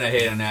 I'm not gonna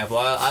hate on Apple.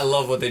 I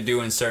love what they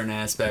do in certain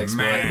aspects,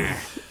 but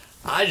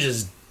I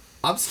just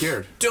I'm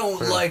scared. don't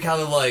like how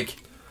they're like,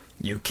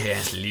 you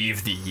can't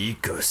leave the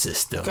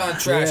ecosystem. What kind of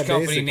trash Yeah,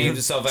 company basically. named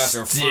itself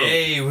after a fruit?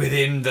 Stay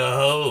within the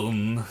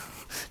home.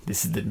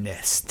 This is the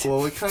nest. Well,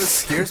 what kind of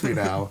scares me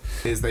now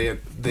is they Nah,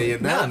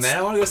 announced man,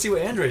 I want to go see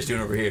what Android's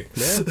doing over here.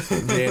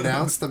 they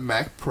announced the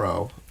Mac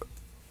Pro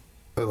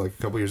like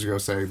a couple years ago,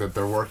 saying that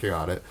they're working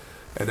on it,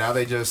 and now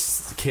they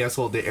just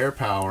canceled the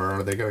AirPower.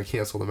 Are they going to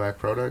cancel the Mac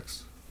Pro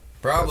next?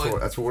 Probably.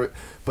 That's what we're,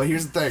 but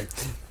here's the thing: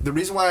 the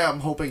reason why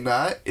I'm hoping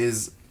not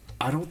is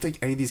I don't think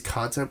any of these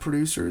content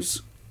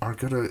producers are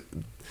gonna.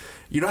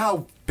 You know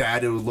how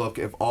bad it would look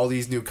if all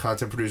these new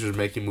content producers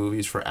making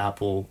movies for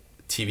Apple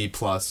TV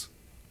Plus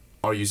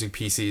are using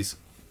PCs.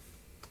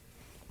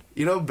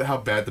 You know how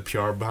bad the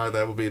PR behind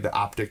that would be, the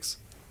optics.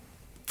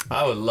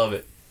 I would love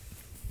it.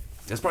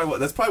 That's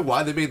probably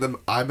why they made the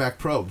iMac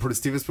Pro. But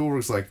Steven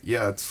Spielberg's like,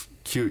 yeah, it's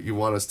cute. You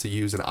want us to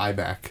use an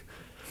iMac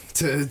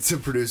to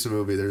produce a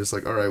movie? They're just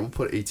like, all right, we'll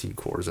put 18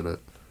 cores in it.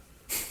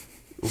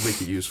 We'll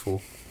make it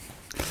useful.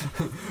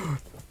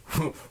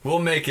 We'll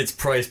make its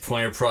price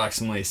point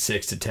approximately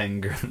 6 to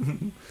 10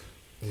 grand.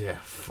 Yeah,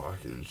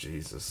 fucking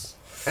Jesus.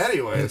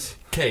 Anyways,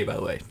 K, by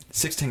the way,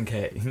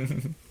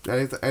 610K.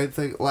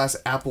 anything last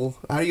Apple?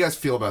 How do you guys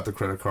feel about the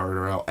credit card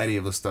or any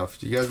of the stuff?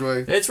 Do you guys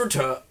really? It's It's let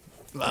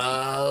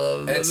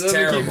me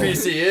terrible. keep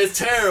PC. It's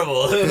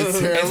terrible. It's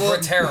terrible.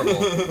 It's terrible.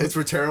 It's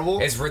for terrible.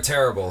 It's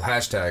terrible.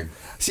 Hashtag.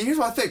 See, here's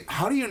my thing.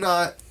 How do you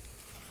not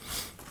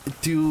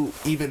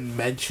even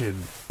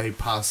mention a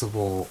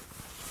possible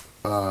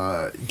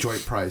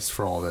joint price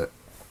for all of it?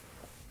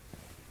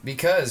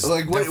 Because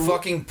Like, they're what-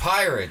 fucking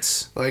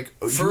pirates. Like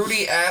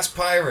Fruity ass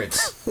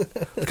pirates.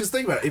 Because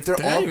think about it. If they're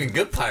They're all not even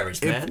good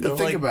pirates, man. They're think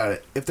like, about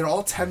it. If they're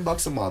all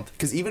 $10 a month,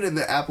 because even in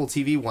the Apple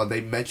TV one,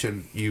 they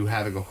mention you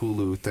having a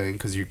Hulu thing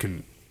because you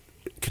can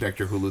connect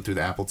your Hulu through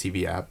the Apple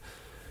TV app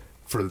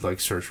for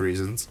like search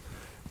reasons.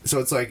 So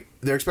it's like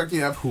they're expecting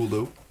you to have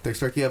Hulu. They're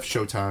expecting you to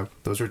have Showtime.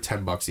 Those are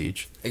 $10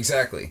 each.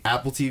 Exactly.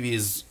 Apple TV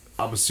is,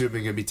 I'm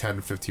assuming, gonna be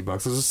 $10 to $15.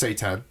 Let's just say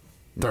 10,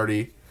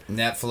 30.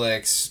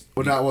 Netflix.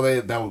 Well, not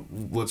well.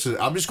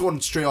 I'm just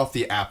going straight off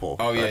the Apple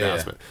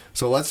announcement.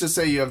 So let's just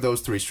say you have those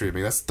three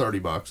streaming. That's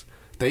 $30.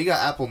 Then you got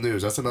Apple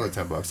News. That's another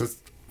 $10. That's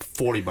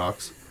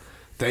 $40.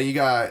 Then you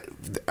got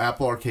the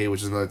Apple Arcade,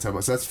 which is another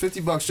 $10. So that's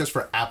 $50 just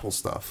for Apple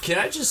stuff. can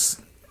I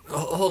just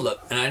hold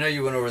up? And I know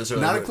you went over this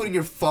earlier. Not but including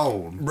your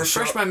phone.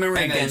 refresh my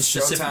memory And then again,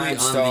 specifically Showtime, on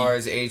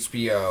Stars,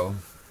 HBO.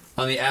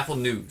 the Apple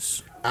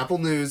News. Apple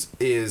News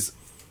is,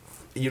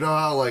 you know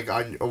how like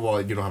you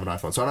don't have an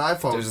iPhone. So on an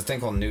iPhone, There's a thing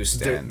called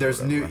Newsstand.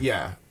 there's or new whatever.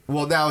 yeah.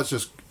 Well, now it's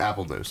just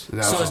Apple News.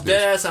 Now So it's it's just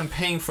dead news. ass. I'm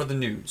paying for the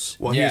news.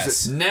 Well,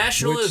 Yes.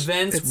 National Which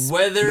events, it's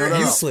weather, no, no, no,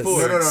 useless. no,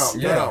 no, no, no,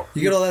 Yeah. no.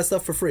 You get all that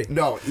stuff for free.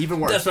 No, even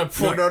worse. That's my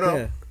point. No, no,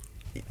 no.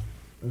 Yeah.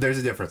 There's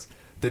a difference.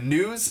 The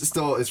news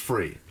still is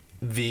free.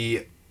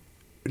 The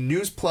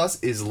News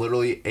Plus is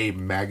literally a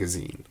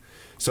magazine.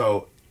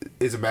 So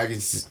is a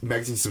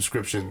magazine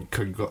subscription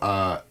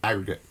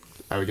aggregate.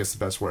 I would guess the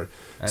best word.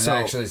 And so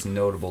actually, it's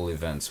notable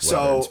events,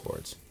 weather, and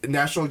sports.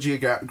 National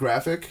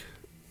Geographic,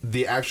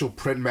 the actual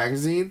print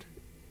magazine,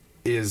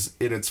 is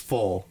in its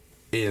full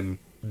in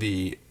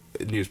the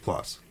News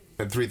Plus,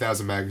 and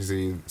 3,000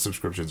 magazine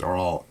subscriptions are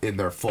all in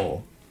their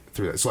full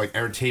through that. So like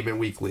Entertainment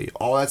Weekly,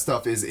 all that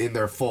stuff is in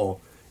their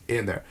full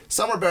in there.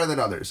 Some are better than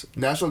others.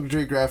 National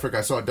Geographic,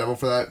 I saw a demo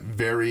for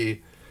that,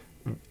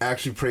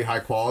 actually pretty high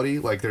quality.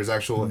 Like there's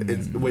actual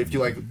if you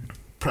like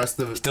press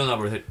the Still not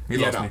worth it. You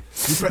lost me.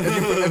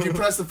 if you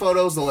press the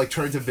photos, they'll like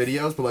turn into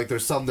videos, but like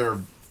there's some that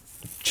are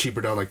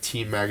cheaper down, like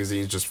Teen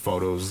magazines, just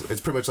photos.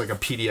 It's pretty much like a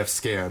PDF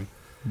scan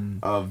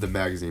of the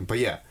magazine. But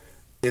yeah,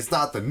 it's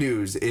not the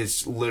news.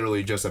 It's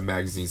literally just a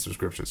magazine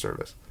subscription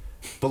service.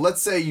 But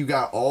let's say you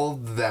got all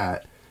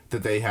that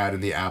they had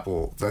in the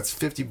Apple. That's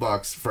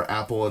 $50 for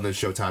Apple and then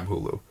Showtime,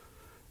 Hulu.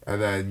 And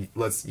then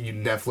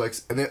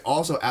Netflix, and then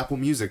also Apple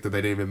Music that they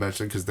didn't even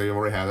mention because they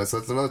already had that. So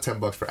that's another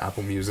 $10 for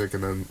Apple Music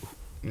and then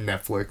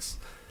Netflix.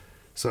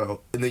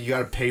 So and then you got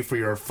to pay for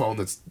your phone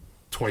that's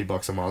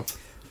 $20 a month.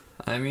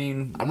 I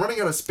mean, I'm running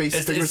out of space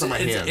fingers on my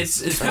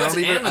hands. It's I don't what's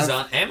even-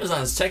 Amazon.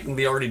 Amazon's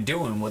technically already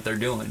doing what they're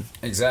doing.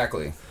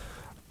 Exactly.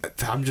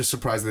 I'm just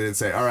surprised they didn't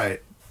say, all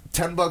right,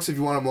 $10 if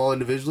you want them all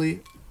individually,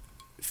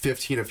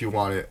 $15 if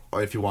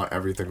you want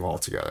everything all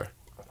together.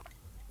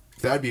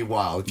 That'd be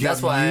wild. You That's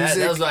got why. music,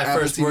 That was my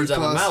Apple first TV words out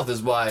of my Plus. mouth.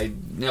 Is why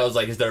I was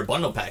like, "Is there a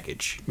bundle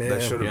package?" Man,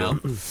 That should You have know,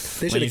 been. they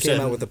should you have came said-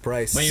 out with the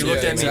price. when you Yeah,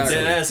 looked at exactly.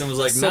 me dead ass and was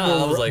like, Somewhere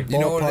 "Nah," I was like, You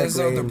know what it is,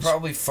 though? Ballpark They're range.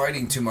 probably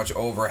fighting too much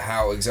over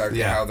how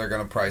Yeah. they're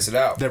going to price it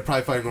out. They're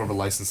probably fighting over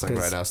licensing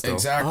right now still.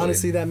 Exactly.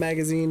 Honestly, that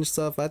magazine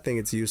stuff, I think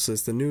it's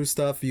useless. The news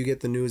stuff, you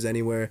get the news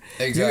anywhere.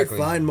 You Exactly.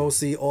 can find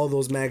mostly all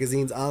those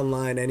magazines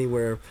online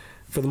anywhere,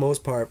 for the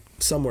most part,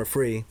 somewhere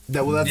free.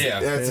 That's Yeah.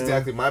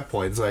 exactly my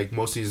point. It's like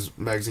most of these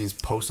magazines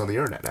post on the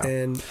internet now.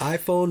 And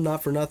iPhone,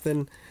 not for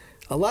nothing.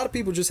 A lot of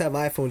people just have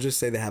iPhone, just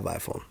say they have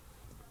iPhone.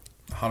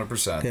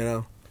 100%. You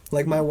know?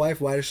 Like my wife,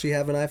 why does she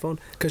have an iPhone?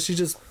 Because she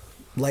just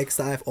likes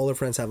the iPhone. All her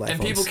friends have iPhones.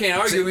 and people can't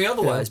argue with me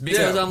otherwise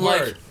because Yeah, I'm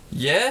word. like,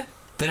 yeah.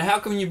 Then how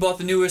come you bought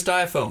the newest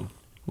iPhone?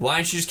 Why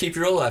didn't you just keep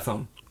your old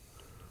iPhone?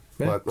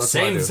 But that's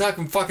Same what I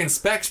do. fucking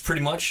specs,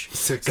 pretty much.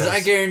 6S. Because I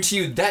guarantee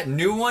you that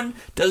new one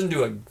doesn't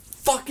do a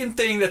fucking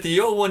thing that the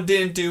old one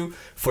didn't do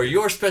for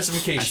your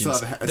specifications. I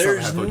saw the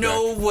There's headphone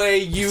no way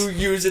you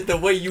use it the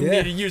way you Yeah.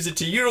 need to use it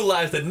to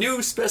utilize the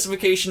new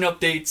specification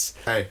updates.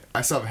 Hey,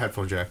 I still have a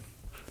headphone jack.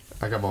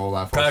 I got my old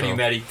iPhone. Proud of you, so-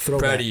 Maddie.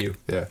 Throwback. Proud of you.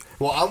 Yeah.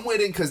 Well, I'm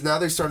waiting because now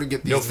they're starting to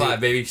get these. Yo, new- 5,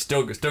 baby.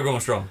 Still going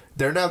strong.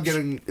 They're now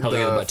getting Hell, they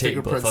got the my tape,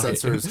 fingerprint but fuck it.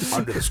 sensors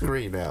under the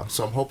screen now.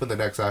 So I'm hoping the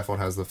next iPhone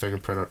has the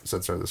fingerprint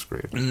sensor on the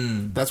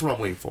screen. That's what I'm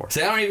waiting for.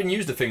 See, I don't even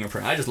use the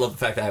fingerprint. I just love the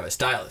fact that I have a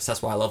stylus.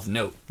 That's why I love the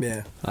Note.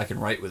 Yeah. I can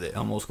write with it.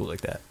 I'm old school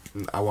like that.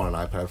 I want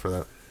an iPad for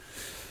that.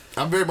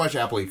 I'm very much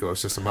Apple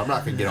ecosystem. I'm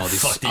not gonna get all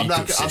these. Fuck the I'm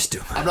not,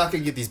 ecosystem. I'm not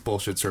gonna get these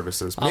bullshit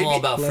services. I'm all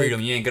about like,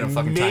 freedom. You ain't gonna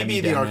fucking tie me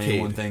maybe the down to any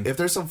one arcade. thing. If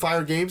there's some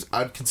fire games,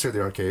 I'd consider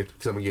the arcade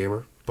because I'm a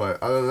gamer.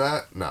 But other than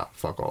that, nah,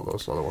 fuck all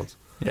those other ones.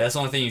 Yeah, that's the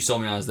only thing you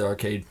sold me on is the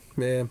arcade.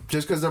 Yeah.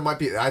 Just because there might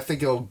be, I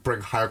think it'll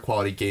bring higher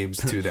quality games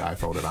to the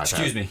iPhone and iPad.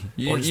 Excuse me.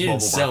 You Or just didn't mobile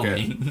sell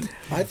market. me.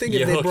 I think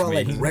You if they hooked brought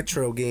me. like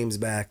retro games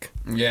back,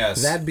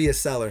 Yes. that'd be a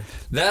seller.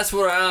 That's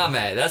where I'm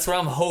at. That's what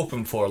I'm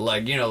hoping for.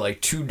 Like, you know,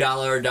 like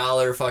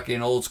 $2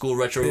 fucking old school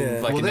retro Yeah.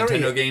 fucking Well, there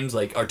Nintendo you- games,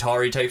 like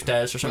Atari type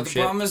status or some But the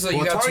shit. problem is that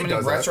Well, you got Atari too many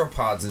does that. retro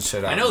pods and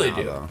shit out I know they now,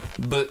 do. though.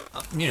 But,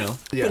 you know.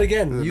 Yeah. But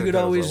again, The you could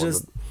Nintendo's always the one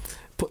just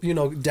put,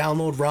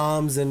 download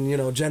ROMs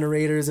and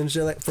generators and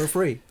shit for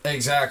free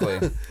Exactly.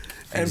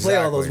 and play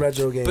all those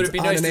Exactly. retro games But it'd be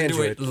on nice an to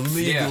Android. do it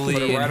legally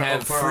put it and right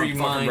have up for free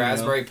fucking mind.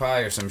 Raspberry Pi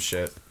or some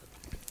shit.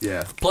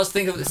 Yeah. Plus,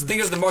 think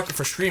of the market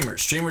for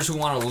streamers. Streamers who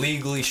want to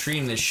legally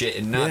stream this shit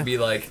and not Yeah. be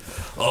like,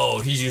 oh,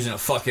 he's using a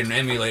fucking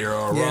emulator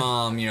or a Yeah.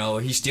 ROM. You know,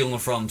 he's stealing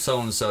from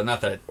so and so. Not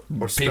that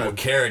Or people spend-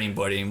 care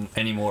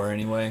anymore.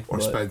 Anyway, Or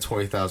but spend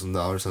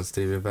 $20,000 on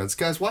Steam events.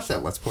 Guys, watch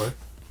that Let's Play.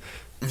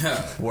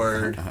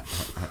 word.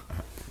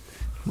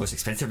 Most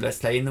expensive Let's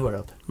Play in the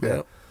world.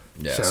 Yeah.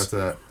 Yes. Shout out to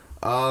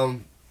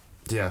that.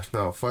 Yeah,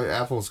 no,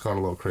 Apple's gone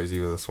a little crazy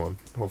with this one.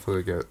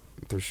 Hopefully they get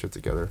their shit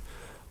together.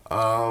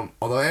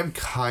 Although I am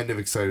kind of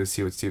excited to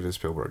see what Steven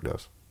Spielberg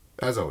does.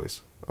 As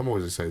always. I'm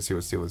always excited to see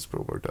what Steven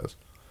Spielberg does.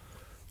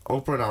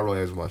 Oprah, not really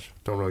as much.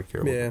 Don't really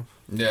care. about Yeah. him.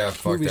 Yeah,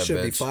 fuck Movies that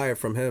should be bitch. fired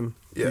from him.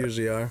 Yeah.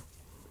 Usually are.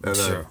 And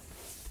Sure.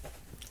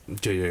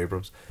 J.J.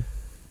 Abrams.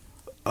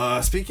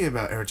 Speaking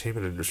about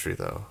entertainment industry,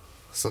 though,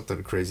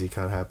 something crazy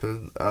kind of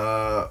happened.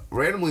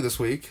 Randomly this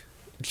week,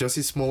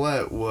 Jussie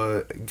Smollett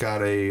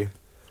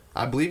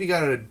I believe he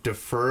got a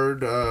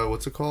deferred,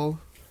 what's it called?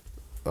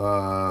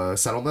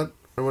 Settlement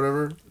or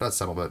whatever? Not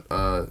settlement,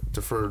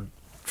 deferred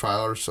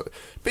trial or so.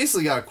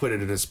 Basically got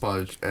acquitted and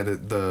expunged,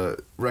 and the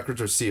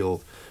records are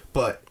sealed.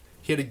 But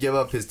he had to give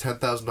up his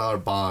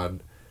 $10,000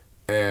 bond,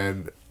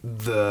 and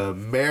the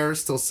mayor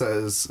still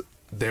says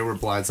they were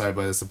blindsided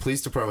by this. The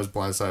police department was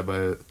blindsided by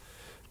it.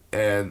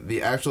 And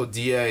the actual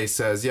DA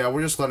says, yeah,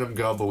 we're just letting him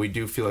go, but we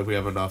do feel like we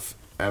have enough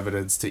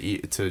evidence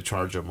to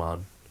charge him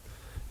on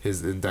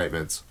his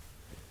indictments.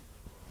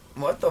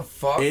 What the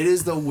fuck? It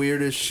is the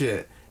weirdest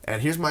shit.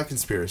 And here's my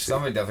conspiracy.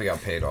 Somebody definitely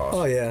got paid off.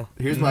 Oh yeah.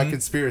 Here's my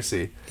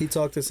conspiracy. He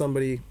talked to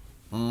somebody.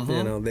 Mm-hmm.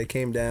 You know, they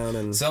came down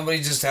and Somebody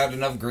just had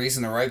enough grease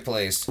in the right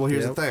place. Well,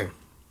 here's Yep. the thing.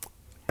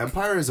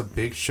 Empire is a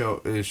big show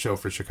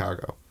for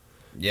Chicago.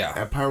 Yeah.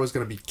 Empire was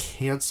going to be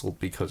canceled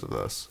because of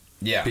this.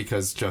 Yeah.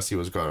 Because Jussie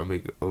was going to be,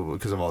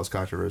 because of all this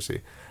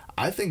controversy.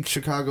 I think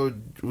Chicago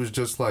was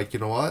just like, you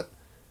know what?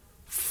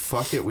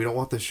 Fuck it. We don't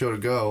want this show to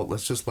go.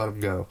 Let's just let him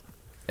go.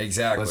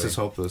 Exactly. Let's just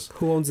hope this.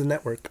 who owns the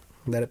network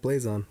that it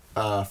plays on?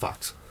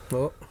 Fox.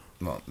 Well,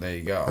 Well, there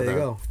you go. there you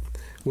go.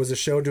 Was the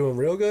show doing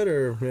real good,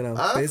 or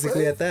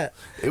basically at that?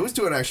 It was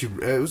doing a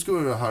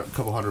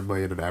couple $100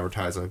 million in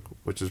advertising,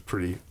 which is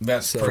pretty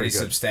That's So- pretty Pretty good.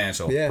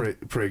 substantial. Yeah.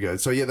 pretty good.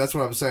 So yeah, that's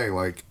what I'm saying.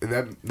 Like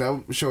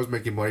that show was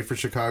making money for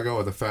Chicago,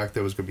 and the fact that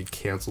it was going to be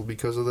canceled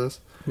because of this,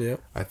 Yeah.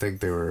 I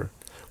think they were.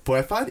 What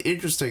I find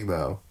interesting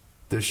though,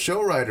 the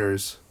show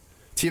writers,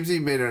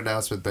 TMZ made an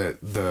announcement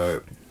that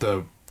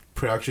the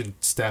production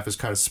staff is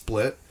kind of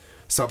split.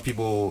 Some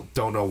people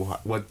don't know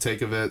what to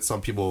take of it. Some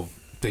people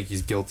think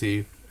he's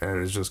guilty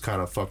and it's just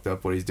kind of fucked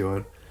up what he's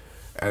doing.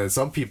 And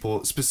some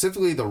people,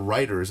 specifically the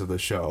writers of the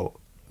show,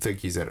 think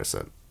he's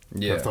innocent.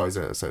 Yeah. I thought he's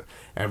innocent.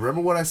 And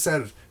remember what I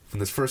said when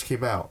this first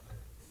came out?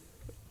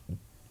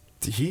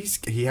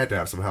 He had to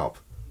have some help.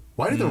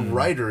 Why do the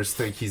writers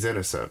think he's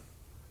innocent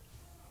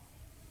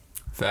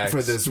Facts.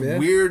 for this Yeah.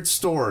 weird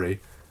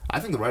story? I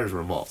think the writers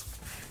were involved.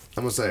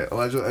 I'm gonna say it.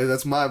 Allegedly,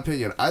 that's my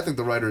opinion. I think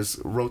the writers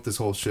wrote this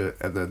whole shit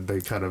and then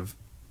they kind of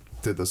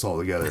did this all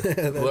together.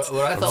 What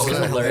I thought was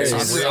saying. hilarious. I'm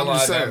Real just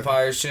live saying.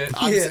 Empire shit.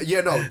 No, It's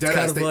dead kinda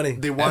ass. funny.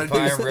 They wanted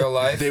Empire to in do, real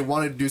life. They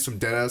wanted to do some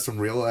dead ass, some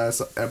real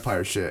ass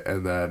Empire shit,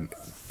 and then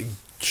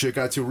shit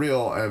got too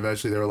real, and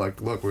eventually they were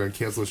like, "Look, we're gonna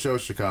cancel the show,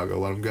 Chicago.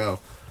 Let them go."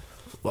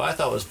 What I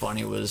thought was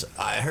funny was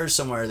I heard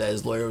somewhere that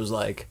his lawyer was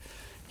like,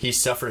 he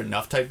suffered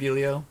enough type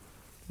dealio.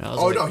 And I was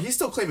Oh like, no, he's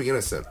still claiming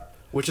innocent,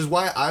 which is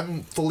why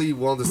I'm fully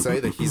willing to say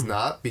that he's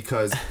not,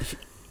 because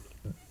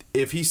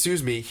if he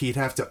sues me, he'd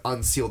have to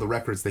unseal the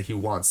records that he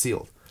wants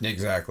sealed.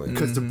 Exactly.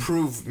 Because to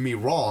prove me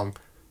wrong,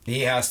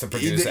 He has to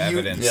produce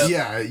evidence. Yep.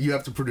 Yeah, you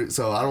have to produce.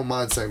 So I don't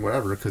mind saying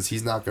whatever because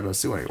he's not going to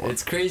sue anyone.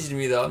 It's crazy to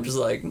me though. I'm just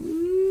like,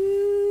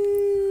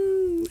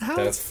 how?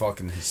 That's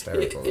fucking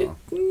hysterical, though.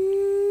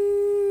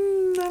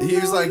 He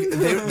was like,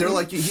 they're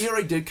like, he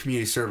already did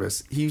community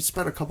service. He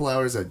spent a couple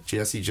hours at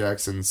Jesse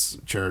Jackson's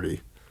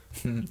charity.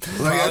 Probably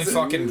that's-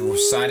 fucking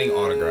signing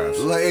autographs.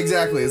 Like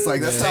exactly, it's like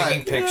that's Taking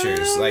not.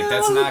 pictures. Like,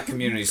 that's not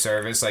community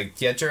service. Like,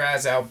 get your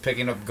ass out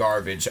picking up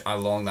garbage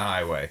along the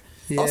highway.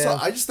 Yeah, Also,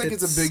 I just think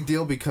it's a big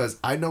deal because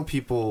I know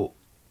people,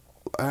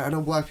 I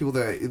know black people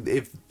that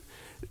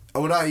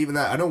not even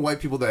that. I know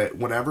white people that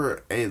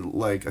whenever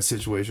a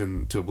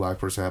situation to a black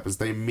person happens,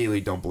 they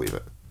immediately don't believe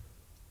it.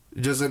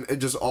 Just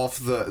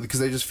off because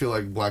they just feel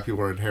like black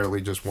people are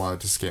inherently just wanted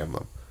to scam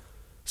them.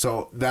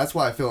 So that's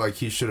why I feel like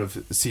he should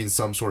have seen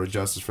some sort of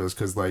justice for this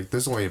because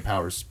this only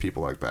empowers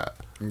people like that.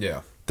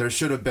 Yeah. There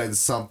should have been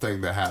something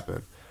that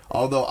happened.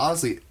 Although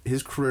honestly,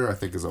 his career I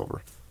think is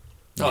over.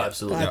 Oh,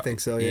 absolutely. I think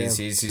so, yeah.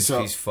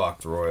 He's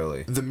fucked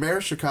royally. The mayor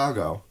of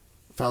Chicago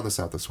found this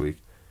out this week.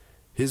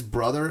 His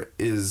brother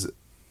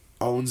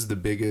owns the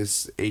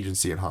biggest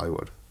agency in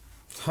Hollywood.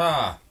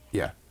 Huh.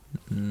 Yeah,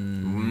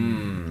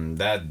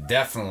 That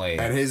definitely.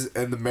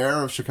 and the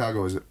mayor of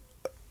Chicago is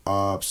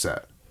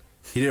upset.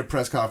 He did a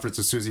press conference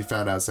as soon as he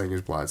found out, saying he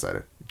was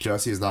blindsided.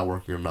 Jussie is not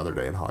working another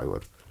day in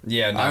Hollywood.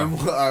 Yeah, no.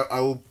 I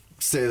will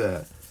say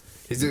that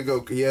he's gonna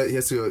go. He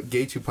has to go.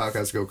 Gay 2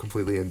 podcast to go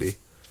completely indie.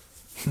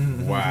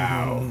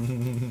 Wow.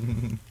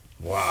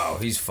 Wow,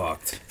 he's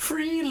fucked.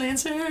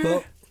 Freelancer.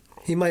 Well,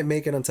 He might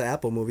make it onto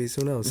Apple movies.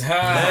 Who knows?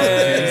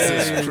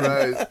 Jesus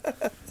Christ.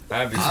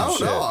 That'd be I some don't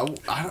shit. know.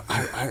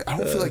 I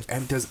don't feel like.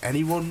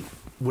 And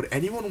would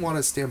anyone want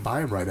to stand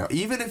by him right now?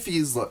 Even if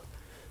he's like,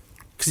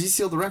 because he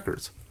sealed the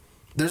records.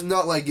 There's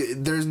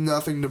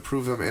nothing to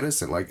prove him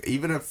innocent. Like,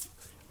 even if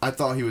I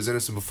thought he was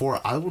innocent before,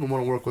 I wouldn't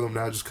want to work with him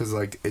now just because,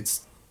 like,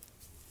 it's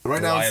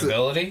right now.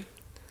 Liability.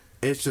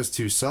 It's just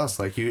too sus.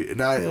 Like,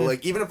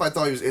 like, even if I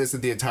thought he was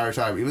innocent the entire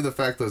time, even the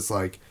fact that it's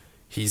like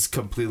he's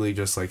completely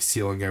just like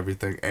sealing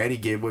everything, and he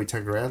gave away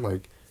 $10,000.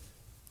 Like,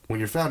 when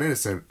you're found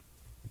innocent,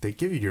 they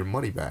give you your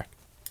money back.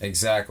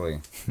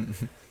 Exactly.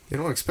 They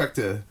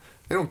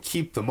don't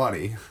keep the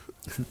money.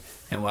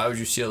 And why would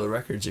you seal the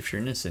records if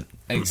you're innocent?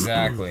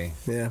 Exactly.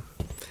 Yeah.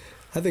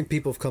 I think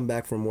people have come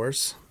back from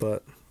worse,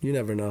 but you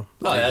never know.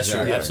 Oh, that's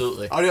Exactly. true.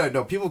 Absolutely. Oh yeah,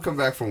 no, people come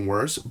back from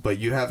worse, but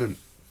you haven't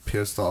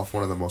pissed off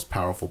one of the most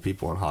powerful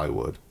people in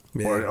Hollywood,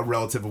 Yeah. or a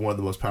relative of one of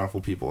the most powerful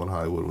people in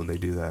Hollywood when they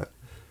do that.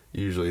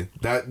 Usually,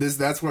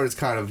 that's where it's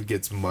kind of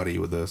gets muddy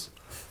with this.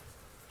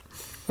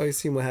 Oh, you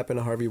seen what happened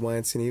to Harvey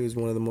Weinstein? He was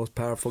one of the most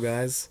powerful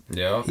guys.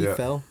 Yeah. He Yeah.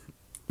 fell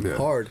Yeah.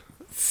 hard.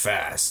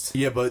 Fast.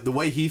 Yeah, but the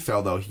way he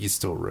fell though, he's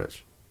still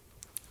rich.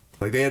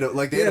 Like they had,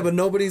 But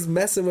nobody's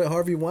messing with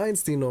Harvey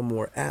Weinstein no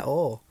more at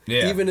all.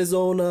 Yeah. Even his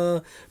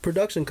own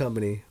production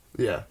company.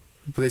 yeah,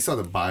 but they still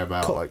have to buy him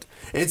out. Like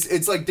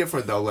it's like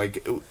different though.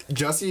 Like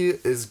Jussie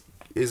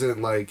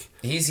isn't like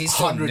He's still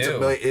hundreds new.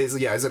 of million.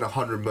 Isn't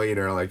 $100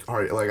 millionaire like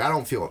Harvey? Like I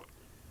don't feel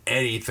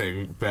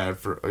anything bad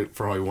for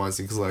Harvey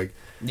Weinstein because like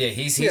Yeah,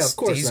 he's of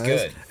course he's not.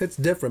 good. It's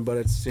different, but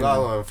it's I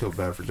don't feel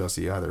bad for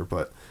Jussie either,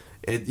 but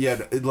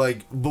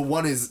but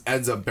one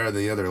ends up better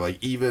than the other. Like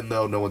even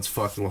though no one's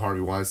fucking with Harvey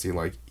Weinstein,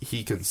 like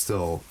he can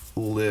still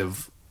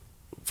live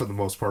for the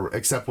most part,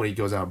 except when he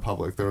goes out in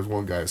public. There was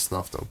one guy who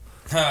snuffed him.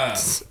 Huh.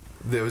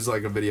 There was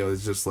like a video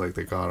that's just like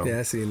they got him. Yeah,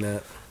 I seen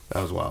that.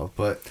 That was wild,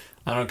 but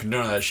I don't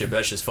condone that shit, but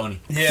that's just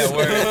funny. Yeah,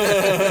 word.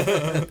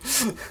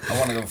 I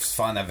want to go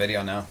find that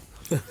video now.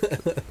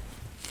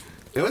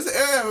 it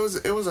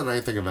wasn't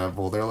anything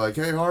eventful. They're like,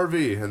 hey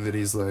Harvey, and then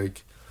he's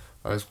like,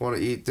 I just want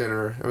to eat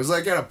dinner. It was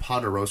like at a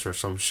Ponderosa or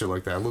some shit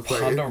like that. It looked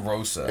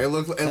Ponderosa. like it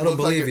looked. It I don't looked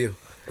believe like you.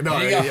 No,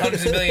 You got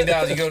hundreds of $1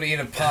 million. You go to eat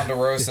a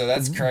Ponderosa.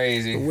 That's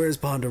crazy. Where's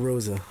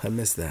Ponderosa? I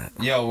missed that.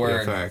 Yo, Yeah,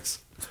 word. facts.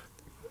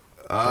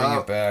 Bring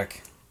it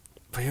back.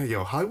 But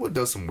yeah, Hollywood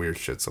does some weird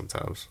shit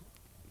sometimes.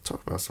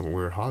 Talk about some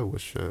weird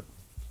Hollywood shit.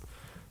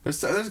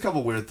 There's a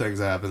couple weird things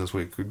that happened this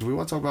week. Do we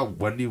want to talk about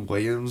Wendy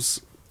Williams'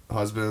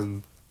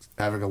 husband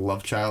having a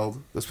love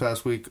child this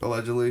past week,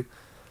 allegedly?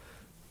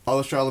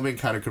 Although Charlamagne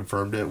kind of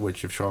confirmed it,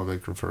 which if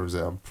Charlamagne confirms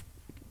it,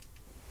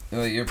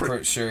 Well, you're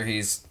pretty sure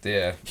he's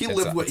he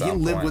lived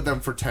with them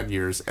for 10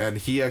 years, and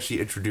he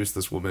actually introduced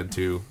this woman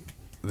to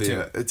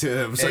him.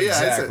 So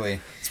exactly. yeah,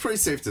 it's pretty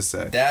safe to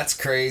say. That's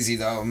crazy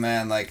though,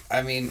 man. Like,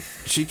 I mean,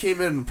 She came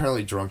in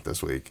apparently drunk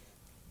this week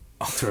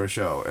to her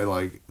show, and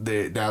like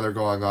they're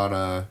going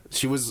on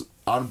she was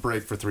on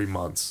break for 3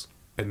 months,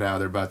 and now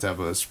they're about to have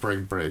a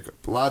spring break.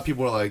 A lot of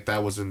people are like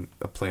that wasn't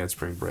a planned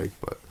spring break,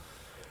 but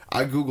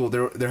I googled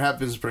there have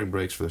been spring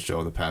breaks for the show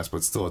in the past,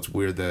 but still it's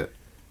weird that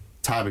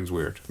timing's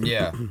weird.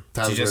 yeah.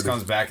 Timing's She just weird.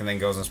 comes back and then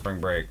goes on spring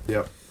break.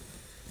 Yep.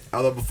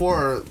 Although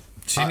before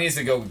She needs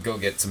to go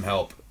get some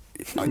help.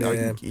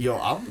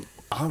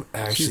 I'm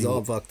actually She's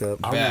all fucked up.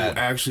 I'm Bad.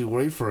 actually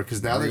worried for her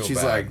because now that Real she's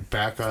bad. like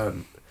back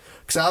on,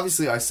 because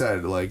obviously I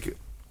said like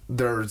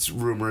there's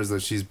rumors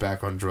that she's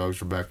back on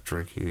drugs or back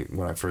drinking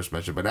when I first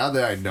mentioned, but now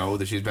that I know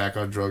that she's back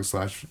on drugs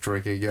 /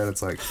 drinking again,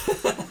 it's like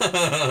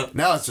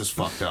now it's just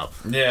fucked up.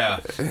 Yeah.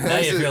 Now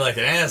you feel like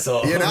an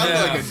asshole. Yeah, now I feel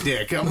Yeah. like a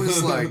dick. I'm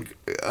just like,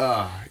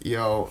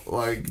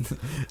 like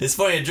It's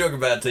funny to joke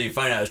about it till you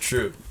find out it's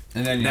true.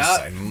 And then you're Now-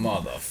 just like,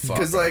 motherfucker.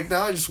 because like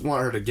now I just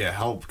want her to get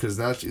help because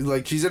now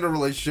she's in a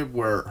relationship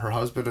where her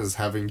husband is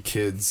having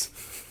kids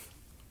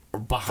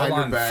behind full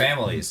her on back.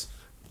 families.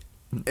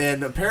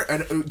 And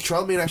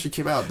Charlamagne actually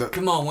came out.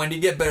 Come on, Wendy,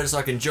 get better so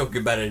I can joke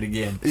about it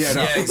again. Yeah,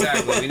 no. Yeah,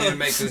 exactly. We need to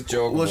make this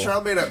joke. Well,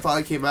 Charlamagne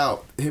finally came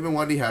out. Him and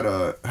Wendy had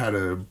a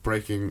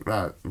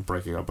not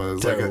breaking up, but it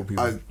was Terrible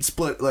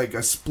like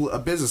a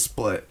business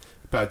split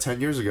about 10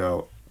 years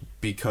ago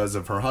because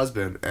of her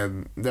husband,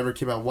 and never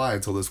came out why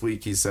until this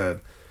week. He said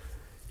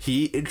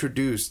he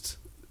introduced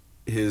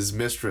his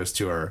mistress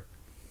to her,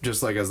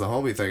 just like as the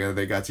homie thing, and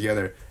they got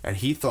together, and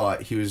he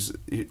thought he was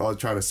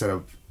trying to set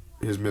up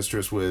his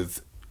mistress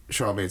with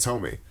Charlamagne's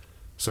homie.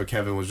 So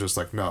Kevin was just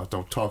like, no,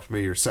 don't talk to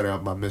me. You're setting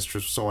up my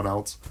mistress with someone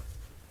else.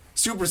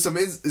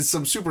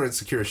 Some super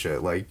insecure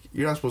shit. Like,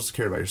 you're not supposed to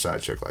care about your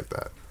side chick like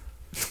that.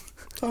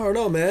 I don't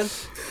know, man.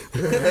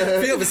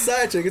 If you have a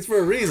side chick, it's for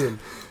a reason.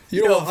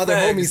 You don't Yo, want other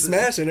facts. homies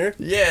smashing her.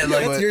 Yeah,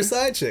 like That's your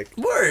side chick.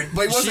 word.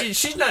 But it wasn't-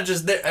 She's not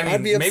just there. I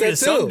I'd mean, be maybe to upset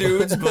some too.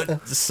 dudes,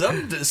 but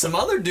some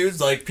other dudes,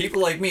 like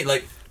people like me,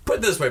 like put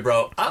it this way,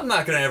 bro. I'm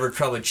not gonna ever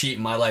trouble cheat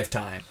in my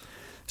lifetime.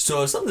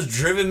 So if something's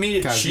driven me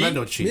to Guys, cheat, men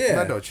don't cheat. Yeah.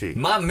 Men don't cheat.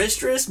 my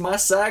mistress, my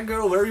side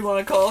girl, whatever you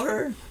want to call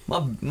her,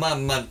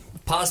 my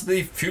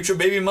possibly future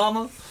baby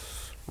mama,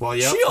 Well,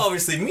 yeah. she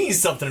obviously means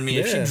something to me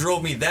if she Yeah.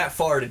 drove me that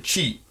far to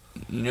cheat.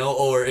 You know,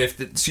 or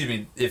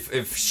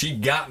if she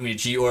got me to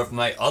cheat, or if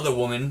my other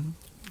woman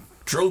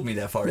drove me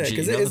that far Yeah, to cheat.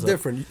 because You know? it's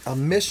different. A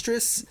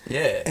mistress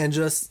Yeah. and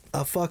just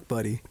a fuck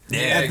buddy. Yeah,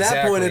 At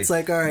that point, exactly. it's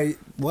like, all right,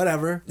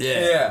 whatever.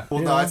 Yeah.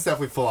 Well, You no, know? it's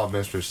definitely full on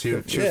mistress. She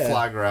was Yeah.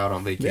 flying her out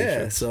on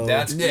vacation. Yeah, so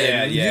That's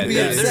Yeah, yeah. you'd be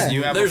there's- upset.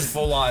 You have a There's-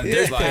 full on.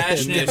 There's Yeah.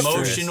 passionate, Mistress.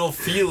 emotional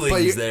feelings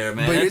But you- there,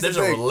 but man. here's the There's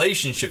a thing.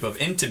 relationship of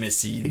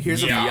intimacy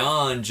Here's the-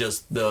 beyond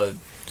just the.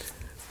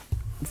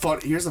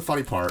 Here's the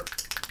funny part.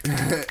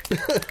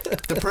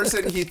 The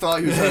person he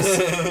thought he was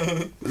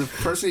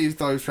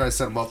trying to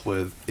set him up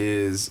with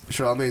is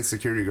Charlamagne's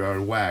security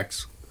guard,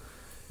 Wax,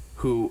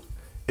 who,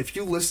 if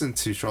you listen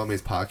to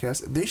Charlamagne's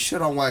podcast, they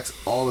shit on Wax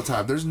all the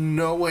time. There's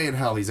no way in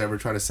hell he's ever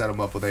trying to set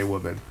him up with a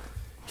woman.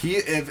 He,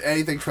 if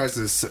anything, tries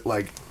to,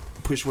 like,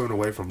 push women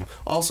away from him.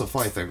 Also,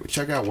 funny thing,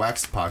 check out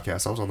Wax's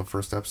podcast. I was on the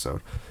first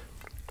episode.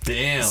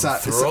 Damn, Si-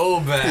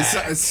 throwback.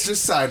 It's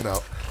just side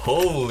note.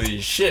 Holy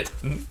shit.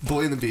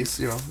 Bully and the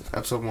Beast,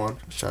 episode 1.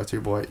 Shout out to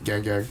your boy,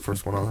 gang,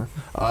 first one on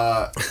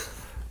there.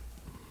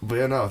 But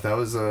yeah, no, that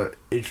was a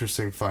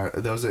interesting fight.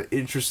 That was an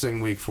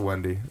interesting week for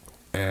Wendy,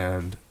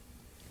 and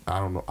I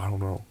don't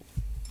know.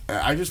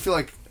 I just feel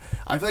like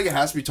it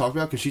has to be talked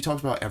about because she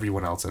talks about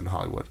everyone else in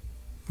Hollywood,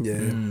 yeah.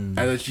 and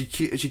then she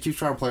keeps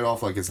trying to play it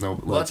off like it's no.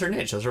 Well, that's her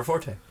niche. That's her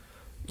forte.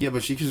 Yeah,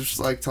 but she keeps just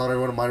like telling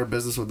everyone to mind her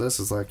business with this.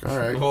 It's like, all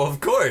right, Well, of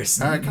course.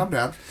 all right, calm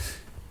down,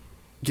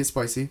 get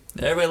spicy.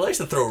 Everybody likes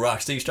to throw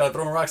rocks. So you start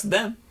throwing rocks at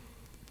them.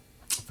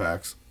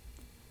 Facts.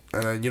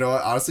 And then, you know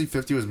what? Honestly,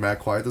 50 was mad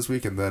quiet this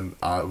week, and then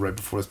right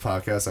before this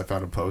podcast, I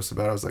found a post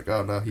about it. I was like,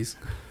 oh, no, he's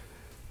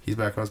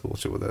back on his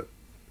bullshit with it.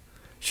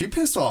 She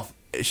pissed off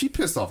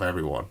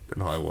everyone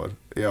in Hollywood.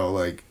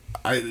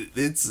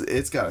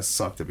 It's gotta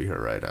suck to be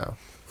her right now.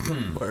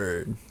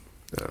 Word.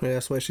 Yeah,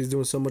 that's why she's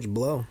doing so much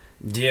blow.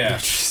 Yeah.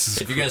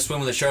 If you're gonna swim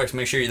with the sharks,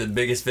 make sure you're the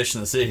biggest fish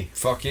in the sea.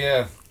 Fuck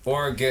yeah.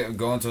 Or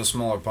go into a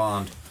smaller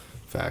pond.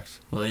 Facts.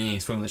 Well, then you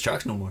ain't swimming with the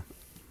sharks no more.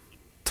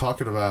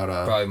 Talking about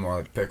Probably more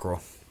like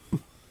pickerel.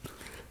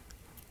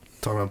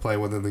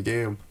 playing within the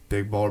game,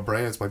 Big Baller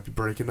Brands might be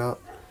breaking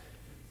up.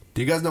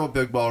 Do you guys know what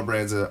Big Baller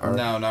Brands are?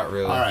 No, not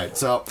really. All right,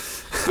 so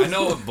I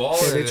know what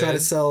baller Yeah, they it try to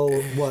is. sell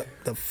the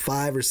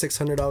 $500 or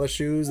 $600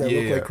 shoes that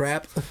look Yeah. like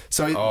crap.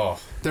 so Oh.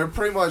 they're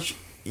pretty much,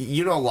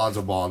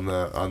 Lonzo Ball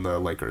on the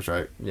Lakers,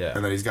 right? Yeah.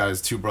 And then he's got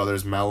his two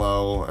brothers,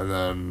 Melo, and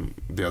then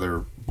the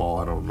other Ball,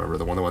 I don't remember,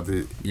 the one that went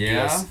to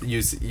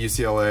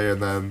UCLA,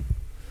 and then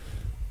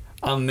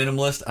I'm a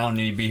minimalist. I don't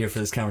need to be here for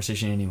this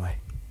conversation anyway.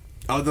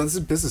 no, this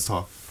is business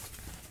talk.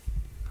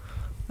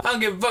 I don't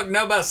give a fuck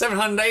now about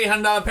 $700,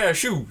 $800 pair of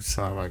shoes.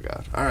 Oh my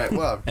god! All right,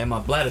 well, And my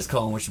bladder's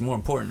calling, which is more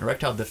important.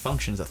 Erectile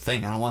dysfunction's a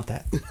thing. I don't want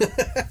that.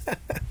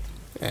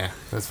 yeah,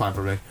 that's fine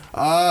for me.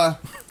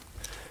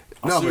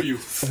 No, but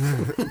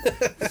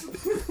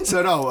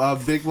so no,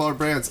 Big Baller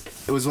Brands.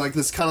 It was like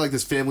this kind of like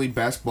this family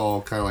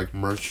basketball kind of like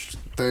merch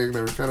thing.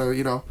 They were kind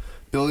of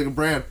building a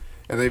brand,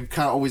 and they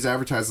kind of always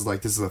advertised as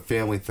like this is a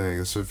family thing.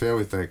 This is a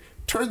family thing.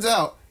 Turns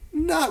out,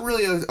 not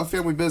really a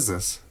family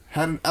business.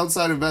 Had an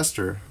outside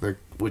investor,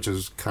 which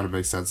is kind of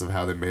makes sense of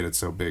how they made it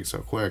so big so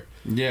quick.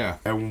 Yeah.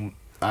 And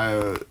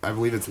I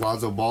believe it's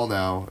Lonzo Ball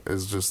now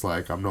is just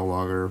like I'm no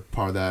longer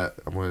part of that.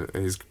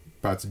 He's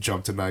about to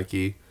jump to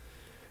Nike.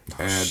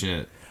 And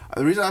Shit.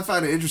 the reason I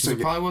find it He interesting,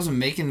 probably wasn't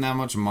making that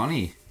much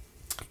money.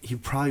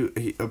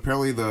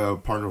 apparently the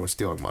partner was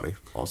stealing money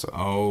also.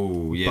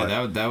 Oh,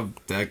 yeah.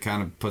 But- that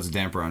kind of puts a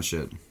damper on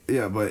shit.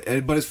 Yeah, but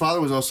his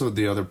father was also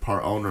the other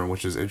part owner,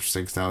 which is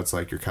interesting. Cause now it's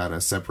like you're kind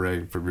of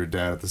separating from your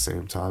dad at the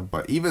same time.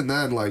 But even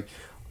then, like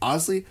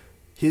honestly,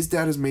 his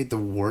dad has made the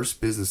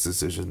worst business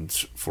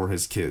decisions for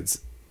his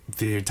kids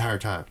the entire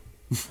time.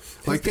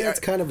 Like that's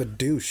kind of a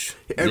douche.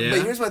 But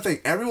Yeah. here's my thing: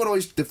 everyone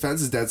always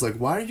defends his dad's like,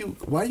 why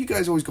are you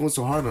guys always going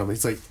so hard on him?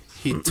 It's like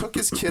he took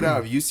his kid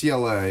out of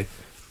UCLA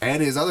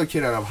and his other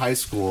kid out of high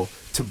school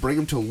to bring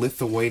him to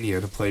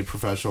Lithuania to play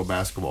professional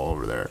basketball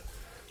over there,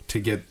 to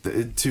get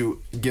their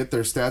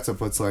stats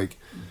up. It's like,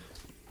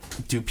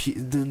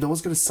 no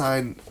one's gonna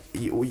sign.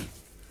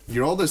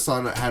 Your oldest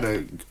son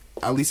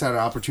at least had an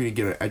opportunity to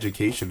get an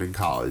education in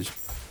college.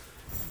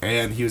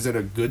 And he was in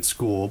a good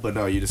school, but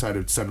no, you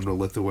decided to send him to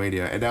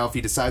Lithuania. And now if he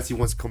decides he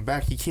wants to come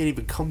back, he can't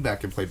even come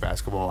back and play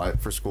basketball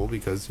for school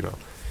because,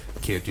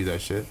 can't do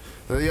that shit.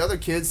 And the other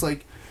kid's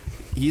like,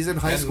 he's in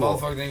high And school.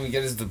 motherfucker didn't even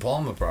get his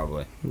diploma,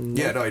 probably.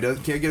 Yeah, no,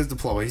 can't get his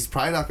diploma. He's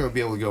probably not going to be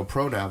able to go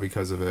pro now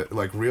because of it.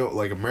 Like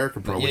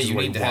American pro, Yeah, which is you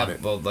what need he to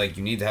wanted.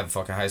 you need to have a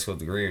fucking high school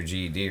degree or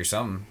GED or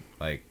something.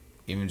 Like,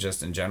 even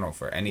just in general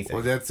for anything.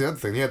 Well, that's the other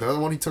thing. Yeah, the other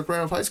one he took right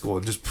out of high school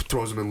and just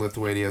throws him in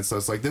Lithuania. And so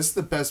it's like, this is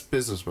the best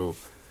business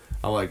move.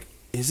 I'm like,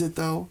 is it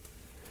though?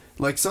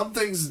 Like some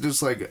things,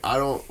 just like I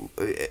don't.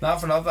 Not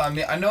for nothing. I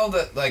mean, I know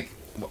that like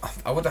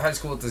I went to high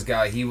school with this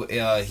guy. He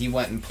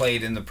went and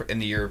played in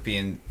the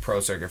European pro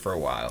circuit for a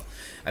while.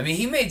 I mean,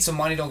 he made some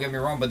money. Don't get me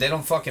wrong, but they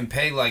don't fucking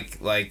pay like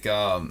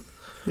Yeah,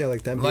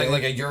 like that.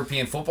 like a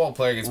European football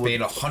player gets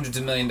paid hundreds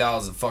of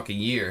 $millions a fucking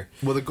year.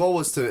 Well, the goal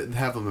was to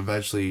have him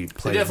eventually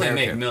play. They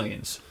definitely American. make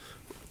millions.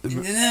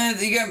 Nah,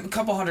 you got a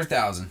couple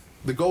 $100,000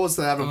 The goal was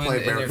to have him play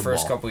in American your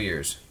first ball. couple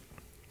years.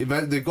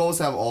 The goal is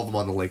to have all of them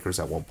on the Lakers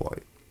at one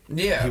point.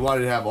 Yeah. He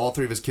wanted to have all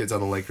 3 of his kids on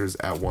the Lakers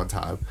at one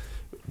time.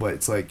 But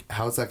it's like,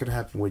 how is that going to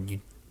happen when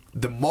you...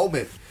 The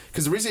moment...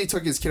 Because the reason he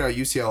took his kid out of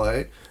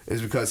UCLA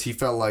is because he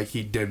felt like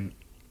he didn't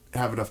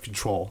have enough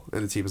control.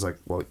 And the team was like,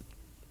 well...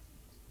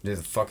 You're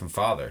the fucking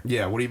father.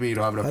 Yeah, what do you mean you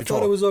don't have enough I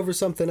control? thought it was over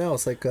something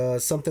else, like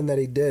something that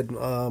he did.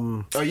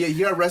 Oh, yeah, he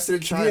got arrested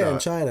in China. Yeah, in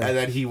China. And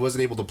then he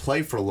wasn't able to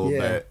play for a little Yeah.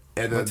 bit.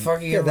 And then, What the fuck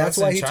are you Yeah, that's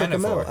arrested why in he took China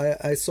him for? out.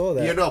 I saw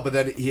that. Yeah, no, but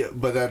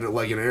then,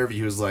 like in an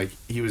interview,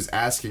 he was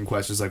asking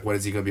questions like, "When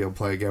is he gonna be able to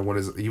play again? What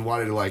is?" He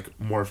wanted like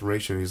more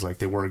information. He's like,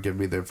 they weren't giving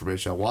me the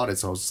information I wanted,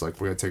 so I was just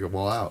like, we're gonna take them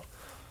all out.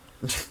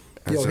 And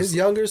Yo, it's his just-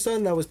 younger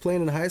son that was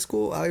playing in high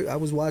school, I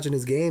was watching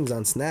his games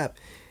on Snap.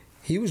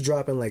 He was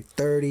dropping like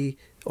 30,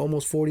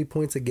 almost 40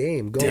 points a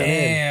game. Going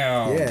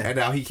Damn. in. Yeah. and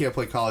now he can't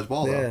play college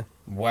ball Yeah. though.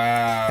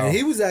 Wow. And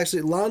he was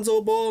actually Lonzo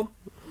Ball.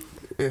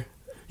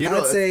 You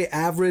know, I'd say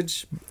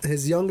average.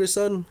 His younger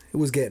son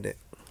was getting it.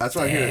 that's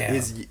what I hear.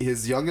 Damn.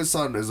 His youngest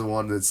son is the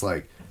one that's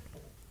like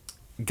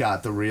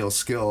got the real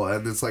skill,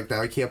 and it's like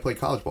now he can't play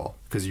college ball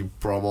because you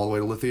brought him all the way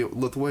to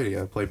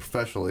Lithuania, play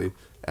professionally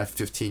at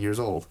 15 years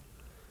old,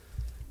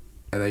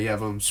 and then you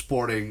have him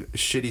sporting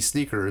shitty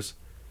sneakers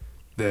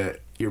that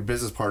your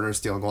business partner is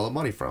stealing all the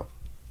money from.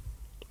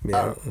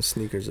 Yeah,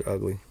 sneakers are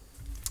ugly.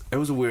 It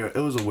was a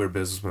weird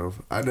business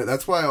move. I know,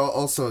 that's why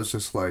also it's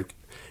just like,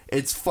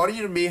 it's funny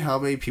to me how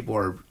many people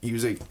are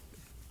using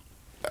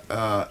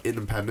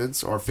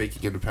independence or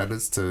faking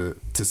independence to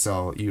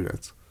sell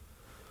units.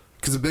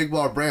 Because the Big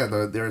Baller brand,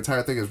 their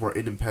entire thing is we're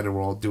independent,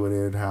 we're all doing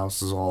it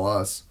in-house, is all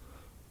us.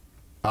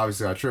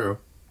 Obviously not true.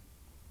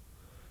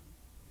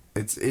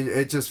 It's an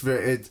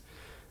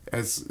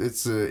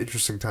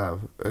interesting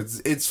time.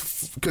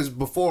 It's because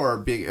before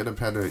being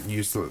independent,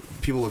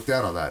 people look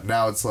down on that.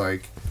 Now it's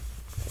like,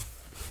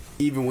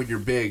 even when you're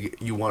big,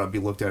 you want to be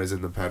looked at as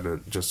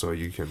independent just so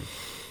you can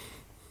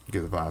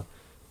get the vibe.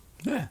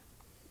 Yeah.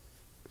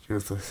 You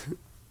have to-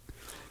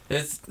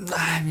 It's,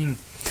 I mean,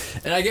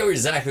 and I get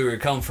exactly where you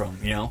come from,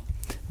 you know,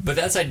 but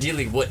that's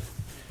ideally what,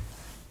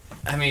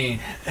 I mean,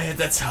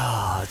 it's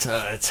hard.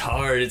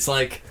 It's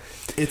like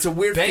It's a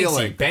weird Banksy.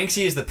 feeling.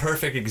 Banksy is the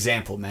perfect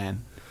example,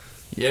 man.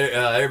 Yeah,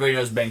 everybody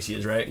knows Banksy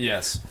is, right?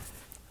 Yes.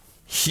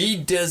 He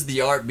does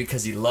the art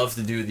because he loves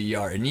to do the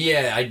art. And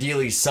yeah,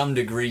 ideally, some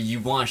degree, you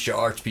want your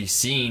art to be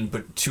seen,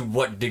 but to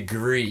what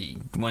degree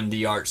when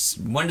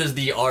does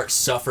the art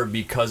suffer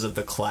because of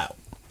the clout?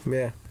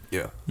 Yeah.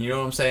 Yeah. You know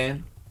what I'm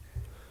saying?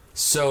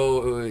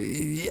 So,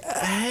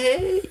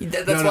 hey,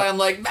 that's No, why I'm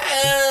like,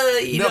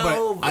 you No,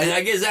 know, but I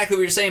I get exactly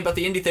what you're saying about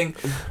the indie thing,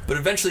 but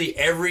eventually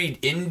every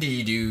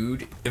indie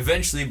dude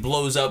eventually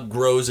blows up,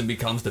 grows, and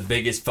becomes the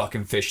biggest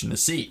fucking fish in the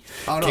sea.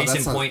 Oh no, Case that's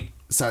in not, point,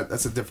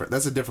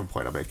 that's a different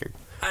point I'm making.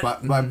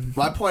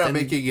 My point I'm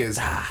making is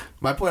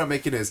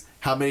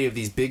how many of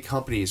these big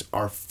companies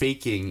are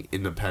faking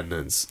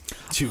independence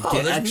to get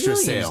there's extra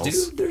millions,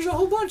 sales. dude. There's a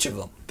whole bunch of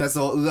them. That's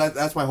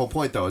my whole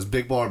point though. Is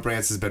Big Baller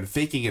Brands has been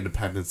faking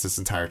independence this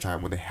entire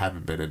time when they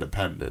haven't been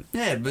independent.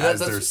 Yeah, but as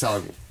that's they're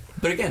selling.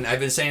 But again, I've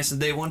been saying since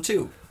day one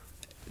too.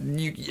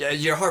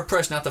 You're hard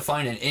pressed not to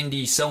find an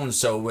indie so and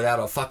so without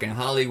a fucking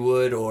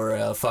Hollywood or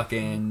a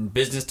fucking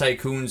business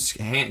tycoon's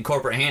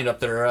corporate hand up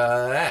their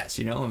ass.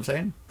 You know what I'm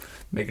saying?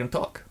 Making them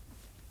talk.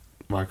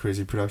 My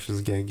Crazy Productions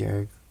gang.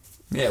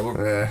 Yeah,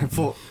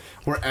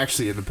 We're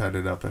actually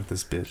independent up at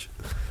this bitch.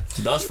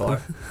 thus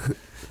far.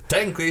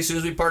 Technically, as soon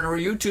as we partner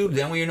with YouTube,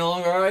 then we no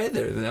longer are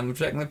either. Then we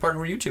technically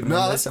partner with YouTube. No,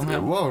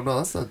 Remember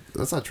that that's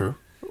that's not true.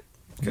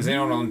 Because they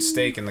don't own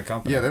stake in the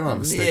company. Yeah, they don't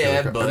have a stake. Yeah,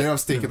 in the, but- they don't have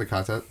stake in the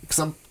content. Because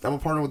I'm a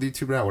partner with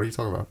YouTube now. What are you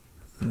talking about?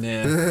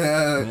 Yeah.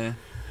 Yeah.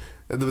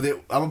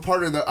 I'm a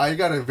partner. I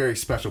got a very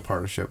special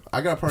partnership.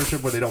 I got a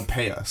partnership where they don't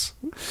pay us.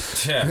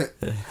 Yeah.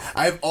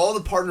 I have all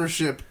the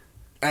partnership,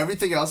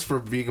 everything else for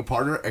being a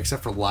partner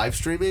except for live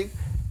streaming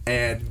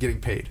and getting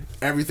paid.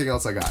 Everything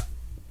else I got.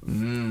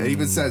 It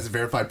even says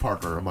verified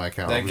partner on my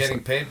account. That I'm just getting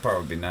like, paid part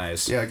would be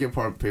nice. yeah, getting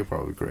paid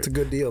part would be great. It's a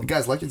good deal.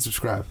 Guys, like and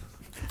subscribe.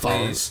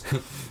 Follow us.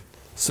 Please.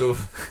 So,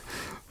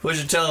 what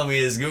you're telling me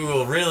is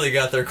Google really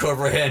got their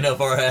corporate hand up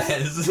our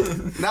ass.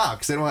 Nah,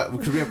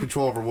 because we have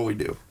control over what we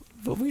do.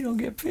 But we don't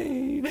get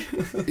paid.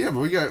 Yeah, but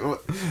we got.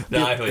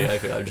 No, I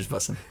feel I'm just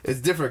busting. It's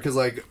different because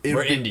like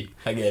We're indie.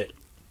 I get it.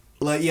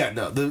 Like yeah,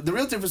 no, the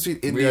real difference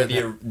between We are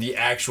indie the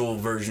actual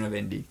version of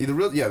indie. the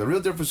real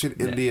difference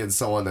between indie and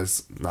someone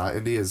that's not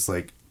indie is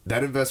like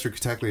that investor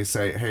could technically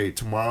say, hey,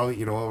 tomorrow,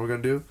 you know what we're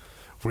gonna do?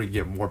 We're gonna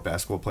get more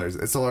basketball players.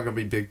 It's no longer gonna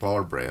be Big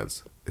Baller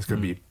Brands. It's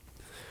gonna be,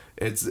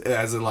 it's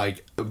as in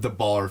like the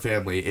Baller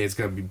family. It's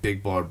gonna be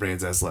Big Baller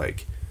Brands as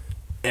like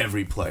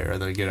every player,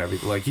 and then get every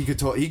like he could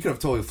have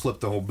totally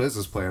flipped the whole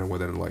business plan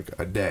within like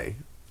a day,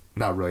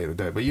 not really in a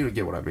day, but you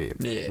get what I mean.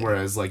 Yeah.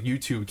 Whereas like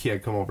YouTube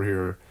can't come over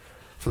here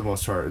for the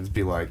most part and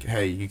be like,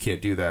 hey, you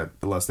can't do that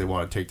unless they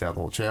want to take down the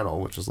whole channel,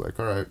 which is like,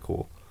 all right,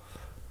 cool.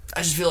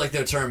 I just feel like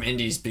the term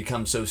indie's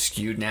become so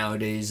skewed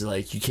nowadays.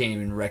 Like you can't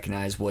even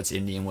recognize what's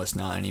indie and what's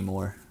not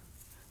anymore.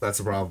 That's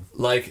the problem.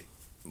 Like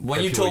when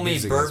And you people told are me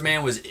using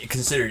Birdman was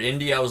considered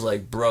indie, I was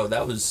like, bro,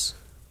 that was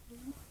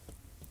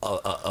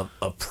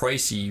a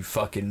pricey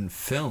fucking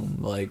film.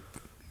 Like,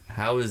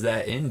 how is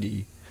that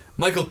indie?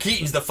 Michael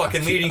Keaton's the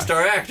fucking leading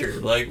star actor.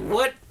 Like,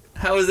 what?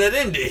 How is that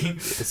indie?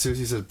 As soon as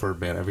he says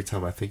Birdman, every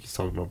time I think he's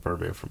talking about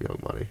Birdman from Young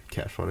Money,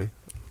 Cash Money.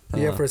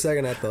 Yeah, for a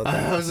second I thought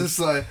that.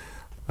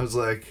 I was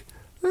like,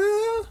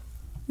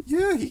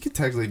 yeah, he could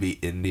technically be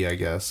indie, I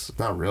guess.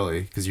 Not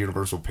really, because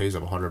Universal pays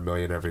him $100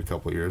 million every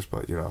couple of years,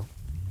 but you know,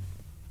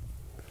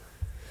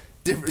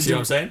 different. See what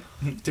I'm saying?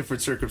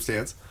 Different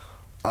circumstance.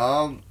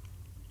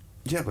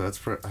 Yeah, but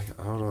that's I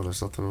don't know.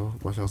 There's nothing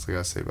much else I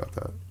gotta say about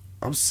that.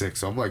 I'm sick,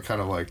 so I'm like kind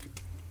of like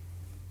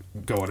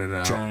going in and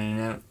out. Drowning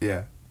out.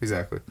 Yeah,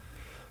 exactly.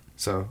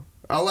 So,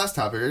 our last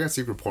topic. I got a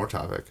secret porn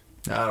topic.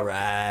 All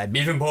right,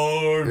 beef and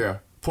porn. Yeah,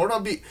 porn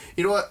on beat.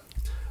 You know what?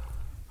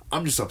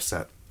 I'm just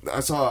upset. I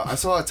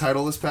saw a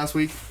title this past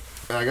week,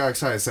 and I got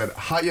excited. It said,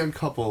 "Hot young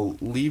couple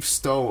leaves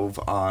stove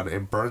on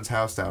and burns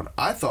house down."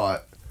 I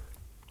thought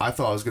it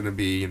was gonna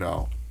be, you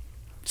know,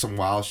 some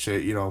wild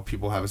shit. You know,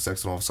 people having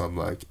sex and all of a sudden,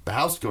 like, the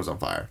house goes on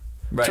fire.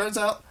 Right. Turns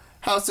out,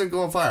 house didn't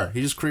go on fire.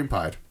 He just cream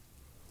pied.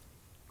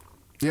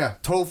 Yeah,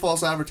 total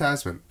false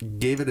advertisement.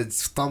 Gave it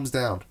its thumbs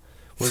down.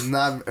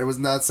 It was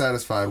not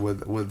satisfied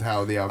with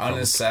how the outcome.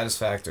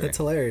 Unsatisfactory. That's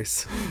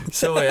hilarious.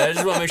 So wait, I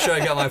just want to make sure I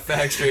got my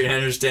facts straight and I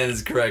understand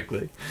this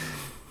correctly.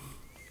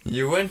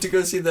 You went to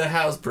go see the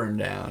house burn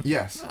down.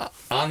 Yes.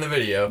 On the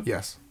video.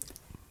 Yes.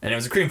 And it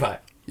was a cream pie.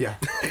 Yeah.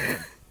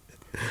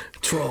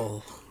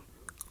 Troll.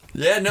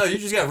 Yeah, no, you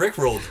just got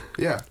rickrolled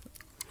Yeah.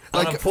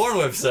 on Like- a porn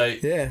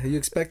website. Yeah, you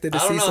expected to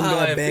I don't see know some how I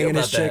guy feel banging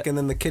his about chick that. and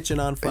then the kitchen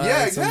on fire.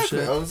 Yeah, and some exactly.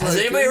 shit. I was Has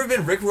like, anybody ever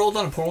been rickrolled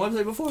on a porn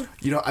website before?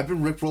 You know, I've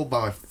been rickrolled by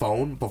my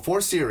phone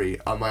before Siri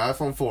on my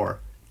iPhone 4.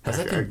 Has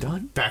that been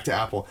done? Back to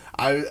Apple.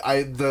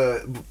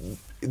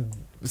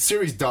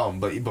 Siri's dumb,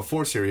 but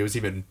before Siri, it was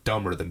even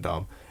dumber than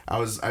dumb.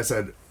 I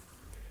said,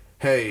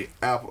 "Hey,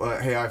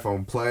 hey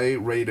iPhone, play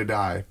 "Ready to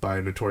Die" by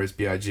Notorious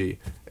B.I.G."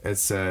 It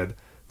said,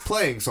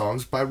 "Playing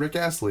songs by Rick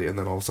Astley," and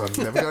then all of a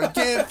sudden, "Never gonna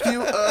give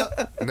you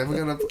up." Never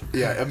gonna.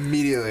 Yeah,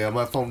 immediately on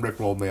my phone,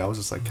 rickrolled me. I was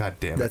just like, "God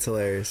damn it!" That's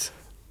hilarious.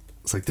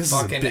 It's like this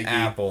Fucking is a biggie.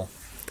 Apple.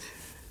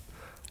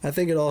 I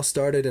think it all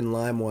started in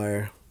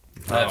LimeWire.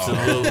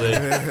 Absolutely.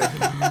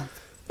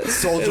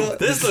 Soldier.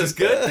 This looks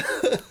good.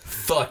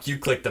 Fuck, you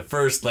clicked the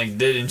first link,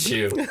 didn't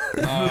you?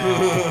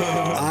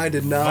 I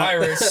did not.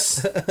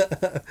 Virus.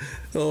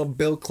 Oh,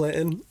 Bill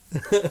Clinton.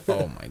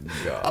 Oh my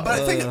god. But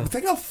I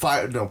think how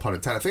fire. No pun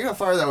intended. I think how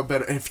fire that would be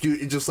if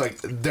you just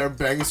like they're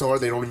banging so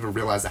hard they don't even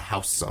realize the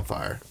house is on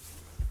fire.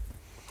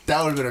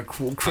 That would have been a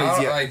crazy.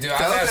 I don't like, dude. I've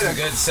had some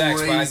good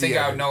sex, but I think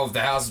I would know if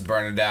the house is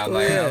burning down.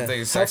 Like, I don't think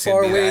How sex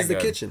far would be away that is the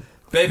good. kitchen?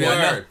 Baby,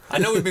 Word. I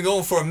know we've been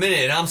going for a minute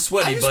and I'm I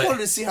sweaty, just but wanted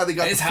to see how they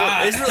got It's the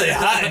hot. it's really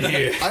hot in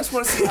here. I just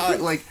want to see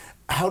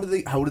how would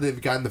they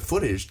have gotten the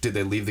footage? Did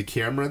they leave the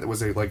camera?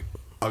 Was it like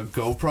a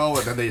GoPro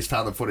and then they just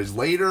found the footage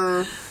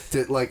later?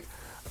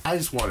 I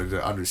just wanted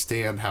to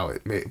understand how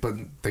it made, but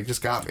they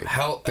just got me.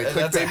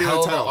 That's a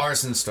hell of an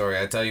arson story.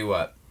 I tell you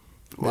what.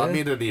 Well, I mean,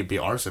 it didn't need to be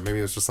arson. Maybe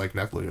it was just like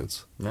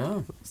negligence.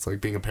 No. It's like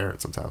being a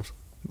parent sometimes.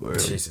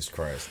 Jesus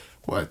Christ.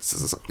 What?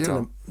 You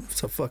know?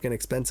 It's a fucking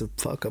expensive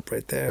fuck up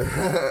right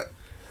there.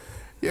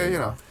 Yeah, you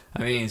know.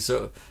 I mean,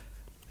 so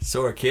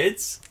are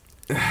kids?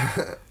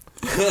 Yeah,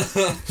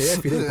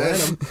 if you didn't plan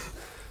them.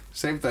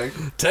 Same thing.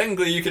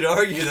 Technically, you could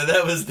argue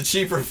that was the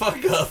cheaper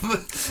fuck up.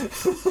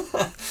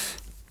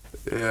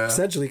 Yeah.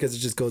 Essentially, because it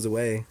just goes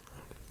away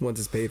once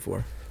it's paid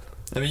for.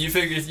 I mean, you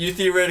figure you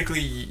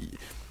theoretically,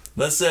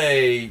 let's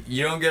say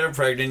you don't get her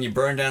pregnant, you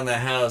burn down the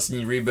house, and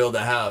you rebuild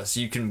the house.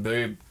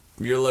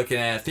 You're looking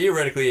at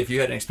theoretically, if you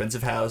had an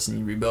expensive house and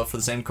you rebuilt for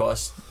the same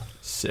cost,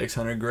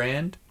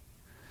 $600,000.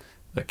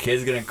 A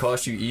kid's gonna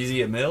cost you easy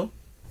 $1 million.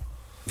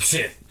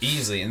 Shit.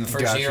 Easily. In the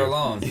first Gotcha. year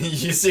alone.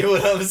 You see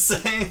what I'm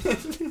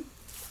saying?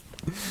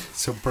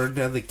 So burn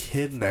down the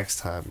kid next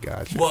time,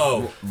 gotcha.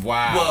 Whoa,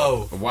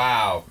 Wow. Whoa.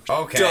 Wow.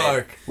 Okay.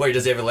 dark. Wait,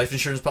 does he have a life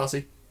insurance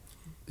policy?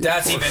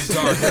 That's even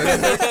darker.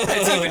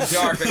 That's even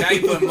darker. Now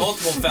you put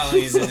multiple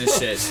felonies in this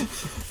shit.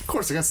 Of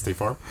course, I got State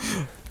Farm.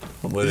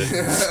 I'm with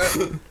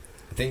it.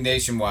 I think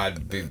nationwide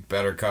would be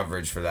better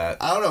coverage for that.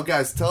 I don't know,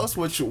 guys. Tell us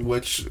which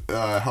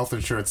health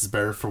insurance is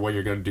better for when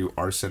you're going to do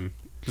arson.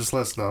 Just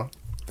let us know.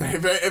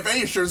 If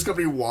any insurance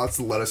company wants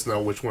to let us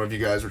know which one of you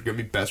guys are going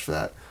to be best for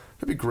that,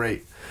 that'd be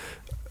great.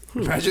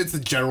 Imagine it's the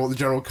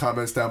general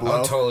comments down below.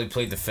 I'll totally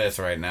plead the fifth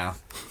right now.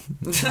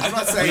 I'm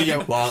not saying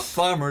We want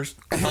farmers.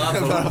 Blah,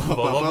 blah,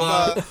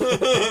 blah, blah.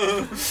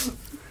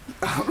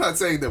 I'm not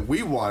saying that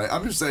we want it.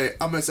 I'm just saying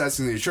I'm just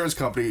asking the insurance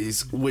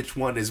companies which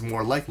one is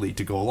more likely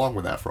to go along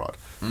with that fraud.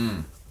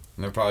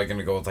 They're probably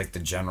gonna go with like the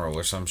general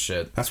or some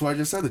shit. That's what I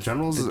just said. The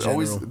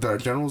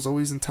general's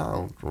always in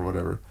town or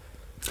whatever.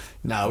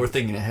 Nah, we're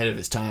thinking ahead of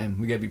its time.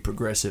 We gotta be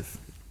progressive.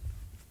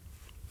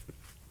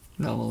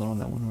 No, I'm alone on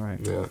that one. All right.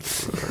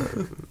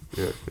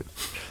 Yeah.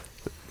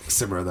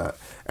 Simmer that.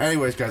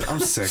 Anyways, guys,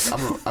 I'm sick. I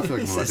feel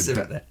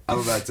like I'm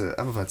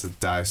about to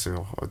die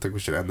soon. I think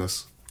we should end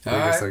this. What do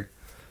you guys think?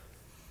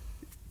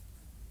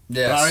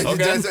 Yes. All right,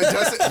 Okay.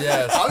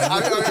 Yes.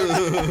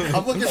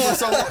 I'm looking for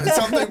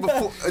something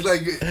before.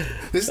 Like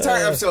this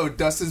entire episode,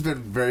 Dustin's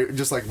been very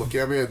just like looking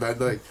at me, and then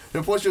like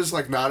the point just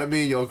like nod at me,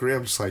 and you'll agree.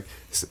 I'm just like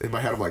in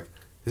my head, I'm like,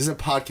 this is a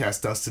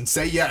podcast, Dustin.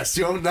 Say yes.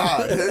 You don't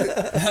nod.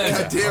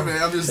 God damn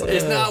it. I'm just.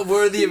 It's not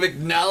worthy of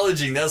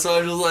acknowledging. That's why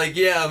I was just like,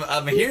 yeah,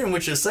 I'm hearing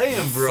what you're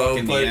saying, bro.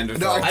 Fucking But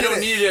Neanderthal. I don't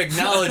need to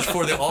acknowledge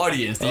for the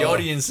audience. The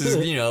audience is,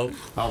 Oh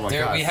my Dude,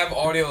 god. we have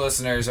audio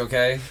listeners,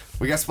 okay?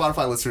 We got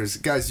Spotify listeners.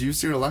 Guys,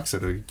 use your Alexa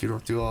to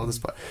do all this.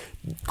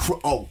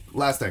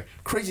 Last thing.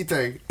 Crazy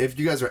thing. If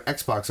you guys are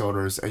Xbox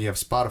owners and you have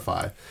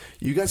Spotify,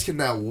 you guys can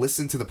now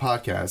listen to the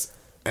podcast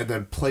and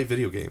then play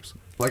video games.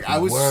 Like I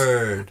went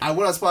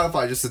on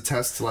Spotify just to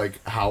test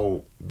like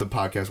how the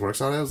podcast works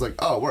on it. I was like,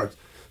 oh, it works.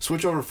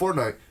 Switch over to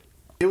Fortnite.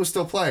 It was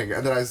still playing,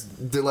 and then I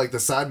did like the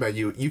side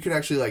menu. You can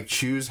actually like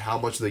choose how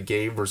much of the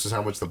game versus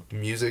how much the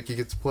music you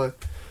get to play.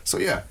 So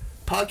yeah,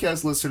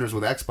 podcast listeners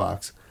with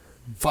Xbox,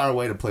 fire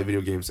away to play video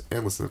games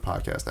and listen to the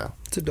podcast now.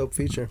 It's a dope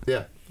feature.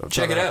 Yeah,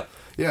 check it out.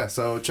 Yeah,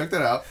 so check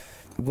that out.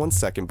 1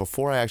 second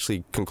before I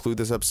actually conclude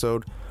this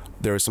episode,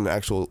 there's some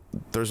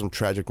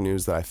tragic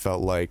news that I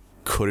felt like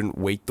couldn't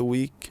wait the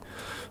week.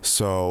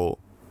 So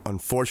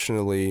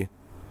unfortunately,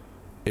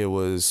 it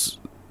was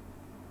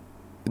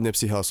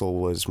Nipsey Hussle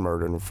was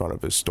murdered in front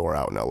of his store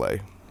out in LA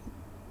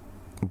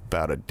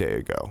about a day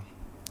ago.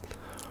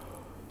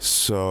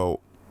 So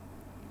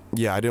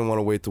yeah, I didn't want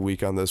to wait the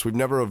week on this. We've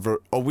never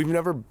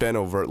been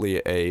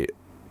overtly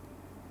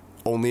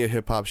only a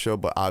hip hop show,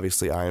 but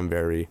obviously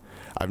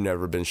I've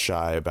never been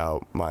shy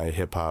about my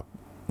hip hop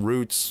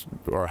roots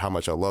or how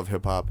much I love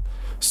hip hop.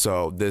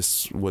 So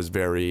this was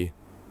a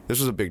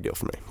big deal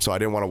for me. So I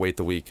didn't want to wait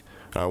the week.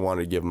 I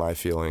wanted to give my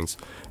feelings,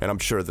 and I'm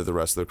sure that the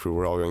rest of the crew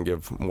were all going to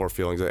give more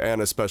feelings,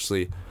 and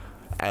especially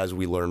as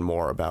we learn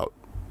more about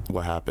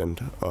what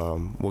happened,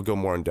 we'll go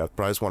more in depth.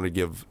 But I just wanted to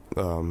give.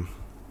 I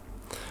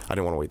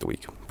didn't want to wait the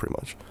week, pretty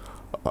much.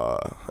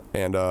 So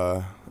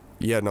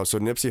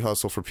Nipsey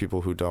Hussle, for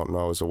people who don't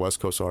know, is a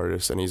West Coast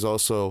artist, and he's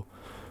also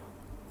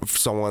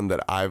someone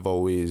that I've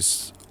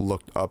always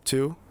looked up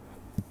to,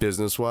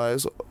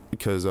 business-wise,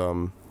 because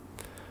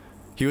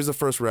he was the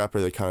first rapper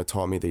that kind of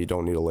taught me that you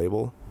don't need a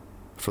label,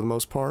 for the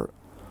most part.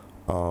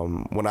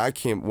 When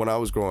I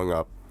was growing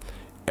up,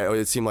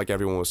 it seemed like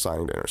everyone was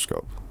signing to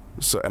Interscope.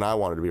 And I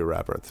wanted to be a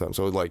rapper at the time.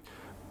 So like,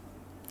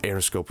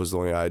 Interscope was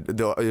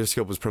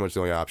Interscope was pretty much the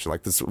only option.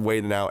 Like this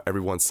way now,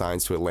 everyone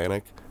signs to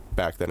Atlantic.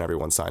 Back then,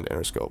 everyone signed to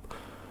Interscope.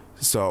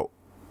 So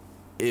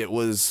he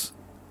was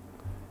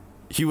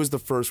the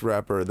first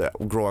rapper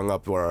that growing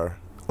up where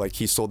like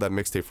he sold that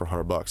mixtape for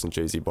 $100 and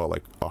Jay-Z bought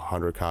like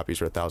 100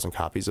 copies or 1,000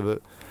 copies of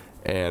it,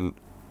 and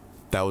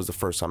that was the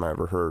first time I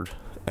ever heard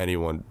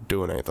anyone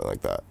doing anything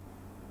like that.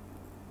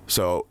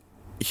 So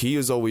he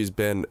has always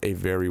been a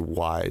very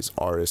wise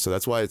artist. So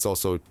that's why it's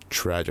also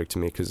tragic to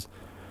me, because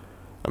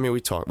I mean we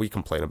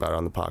complain about it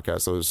on the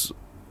podcast, those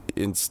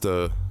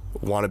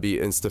wannabe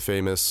insta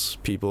famous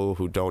people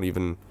who don't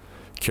even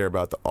care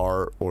about the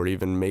art or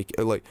even make,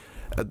 like,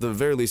 at the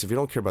very least, if you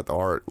don't care about the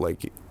art,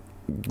 like,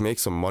 make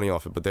some money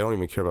off it, but they don't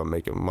even care about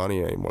making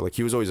money anymore. Like,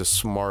 he was always a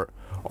smart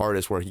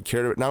artist where he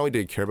cared, not only did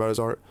he care about his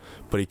art,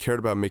 but he cared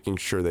about making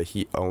sure that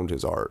he owned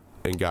his art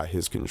and got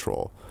his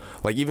control.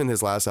 Like, even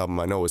his last album,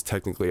 I know, was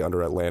technically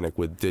under Atlantic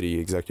with Diddy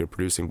executive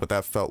producing, but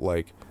that felt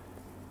like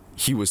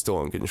he was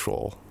still in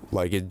control.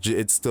 Like,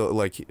 it's still,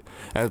 like,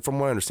 and from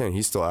what I understand,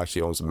 he still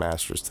actually owns the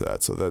masters to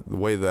that. So that the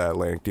way that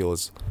Atlantic deal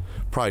is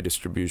probably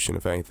distribution,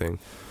 if anything.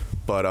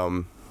 But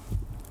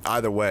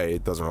either way,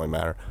 it doesn't really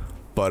matter.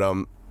 But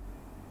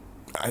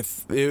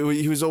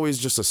he was always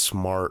just a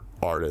smart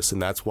artist,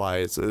 and that's why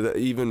it's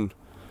even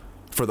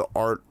for the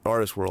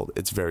artist world,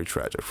 it's very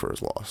tragic for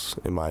his loss,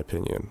 in my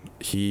opinion.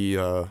 He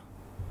taught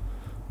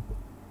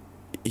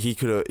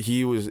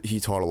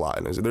a lot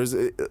in his.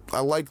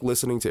 I like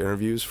listening to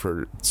interviews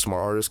for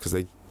smart artists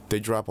because they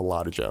drop a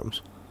lot of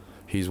gems.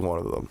 He's one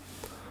of them,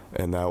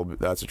 and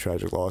that's a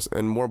tragic loss.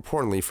 And more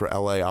importantly, for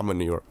LA, I'm a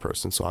New York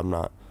person, so I'm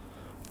not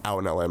out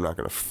in LA. I'm not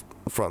going to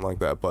front like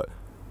that, but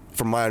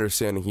from my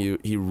understanding,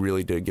 he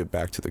really did give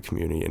back to the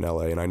community in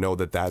LA, and I know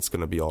that that's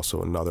going to be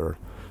also another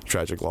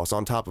tragic loss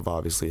on top of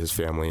obviously his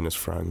family and his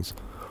friends.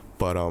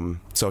 But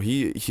so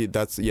he's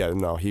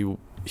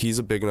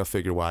a big enough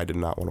figure why I did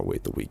not want to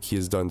wait the week. He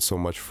has done so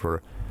much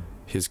for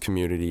his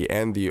community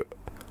and the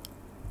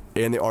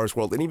artist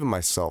world, and even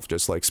myself,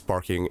 just like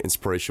sparking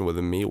inspiration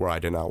within me where I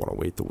did not want to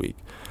wait the week.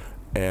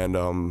 And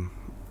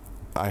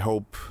I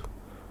hope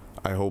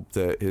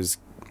that his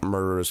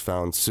murderer is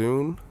found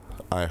soon.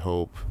 I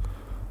hope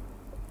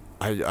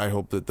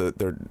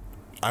that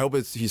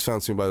he's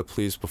found soon by the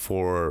police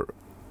before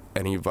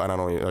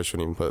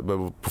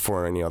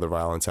before any other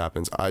violence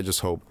happens. I just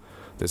hope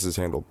this is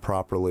handled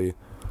properly.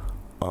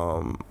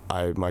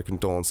 My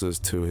condolences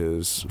to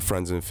his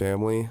friends and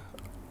family.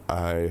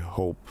 I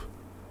hope.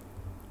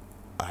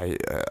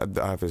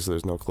 Obviously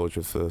there's no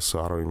closure for this,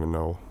 so I don't even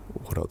know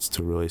what else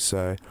to really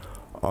say.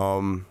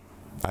 My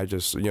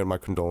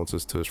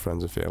condolences to his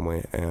friends and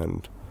family,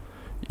 and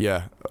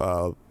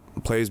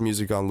play his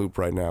music on loop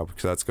right now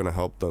because that's gonna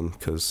help them.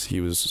 Because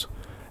he was,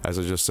 as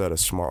I just said, a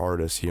smart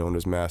artist. He owned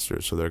his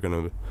masters, so they're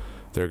gonna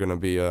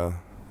be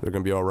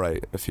all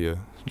right if you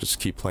just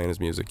keep playing his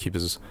music, keep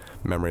his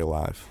memory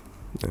alive.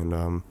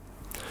 And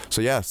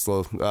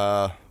so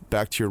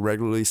back to your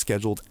regularly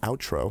scheduled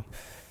outro.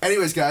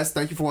 Anyways, guys,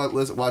 thank you for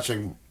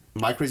watching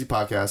My Crazy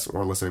Podcast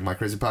or listening to My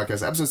Crazy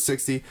Podcast, episode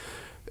 60.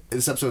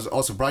 This episode is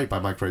also brought to you by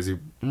My Crazy.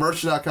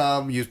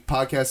 Merch.com. Use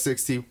podcast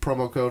 60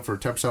 promo code for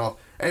 10% off.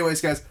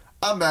 Anyways, guys,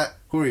 I'm Matt.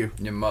 Who are you?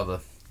 Your mother.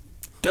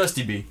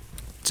 Dusty B.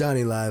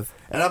 Johnny Live.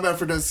 And I'm Matt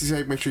for Dusty's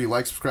sake. Make sure you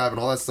like, subscribe, and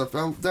all that stuff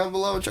down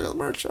below, and check out the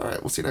merch. All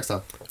right, we'll see you next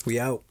time. We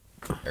out.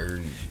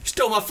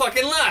 Stole my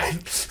fucking line.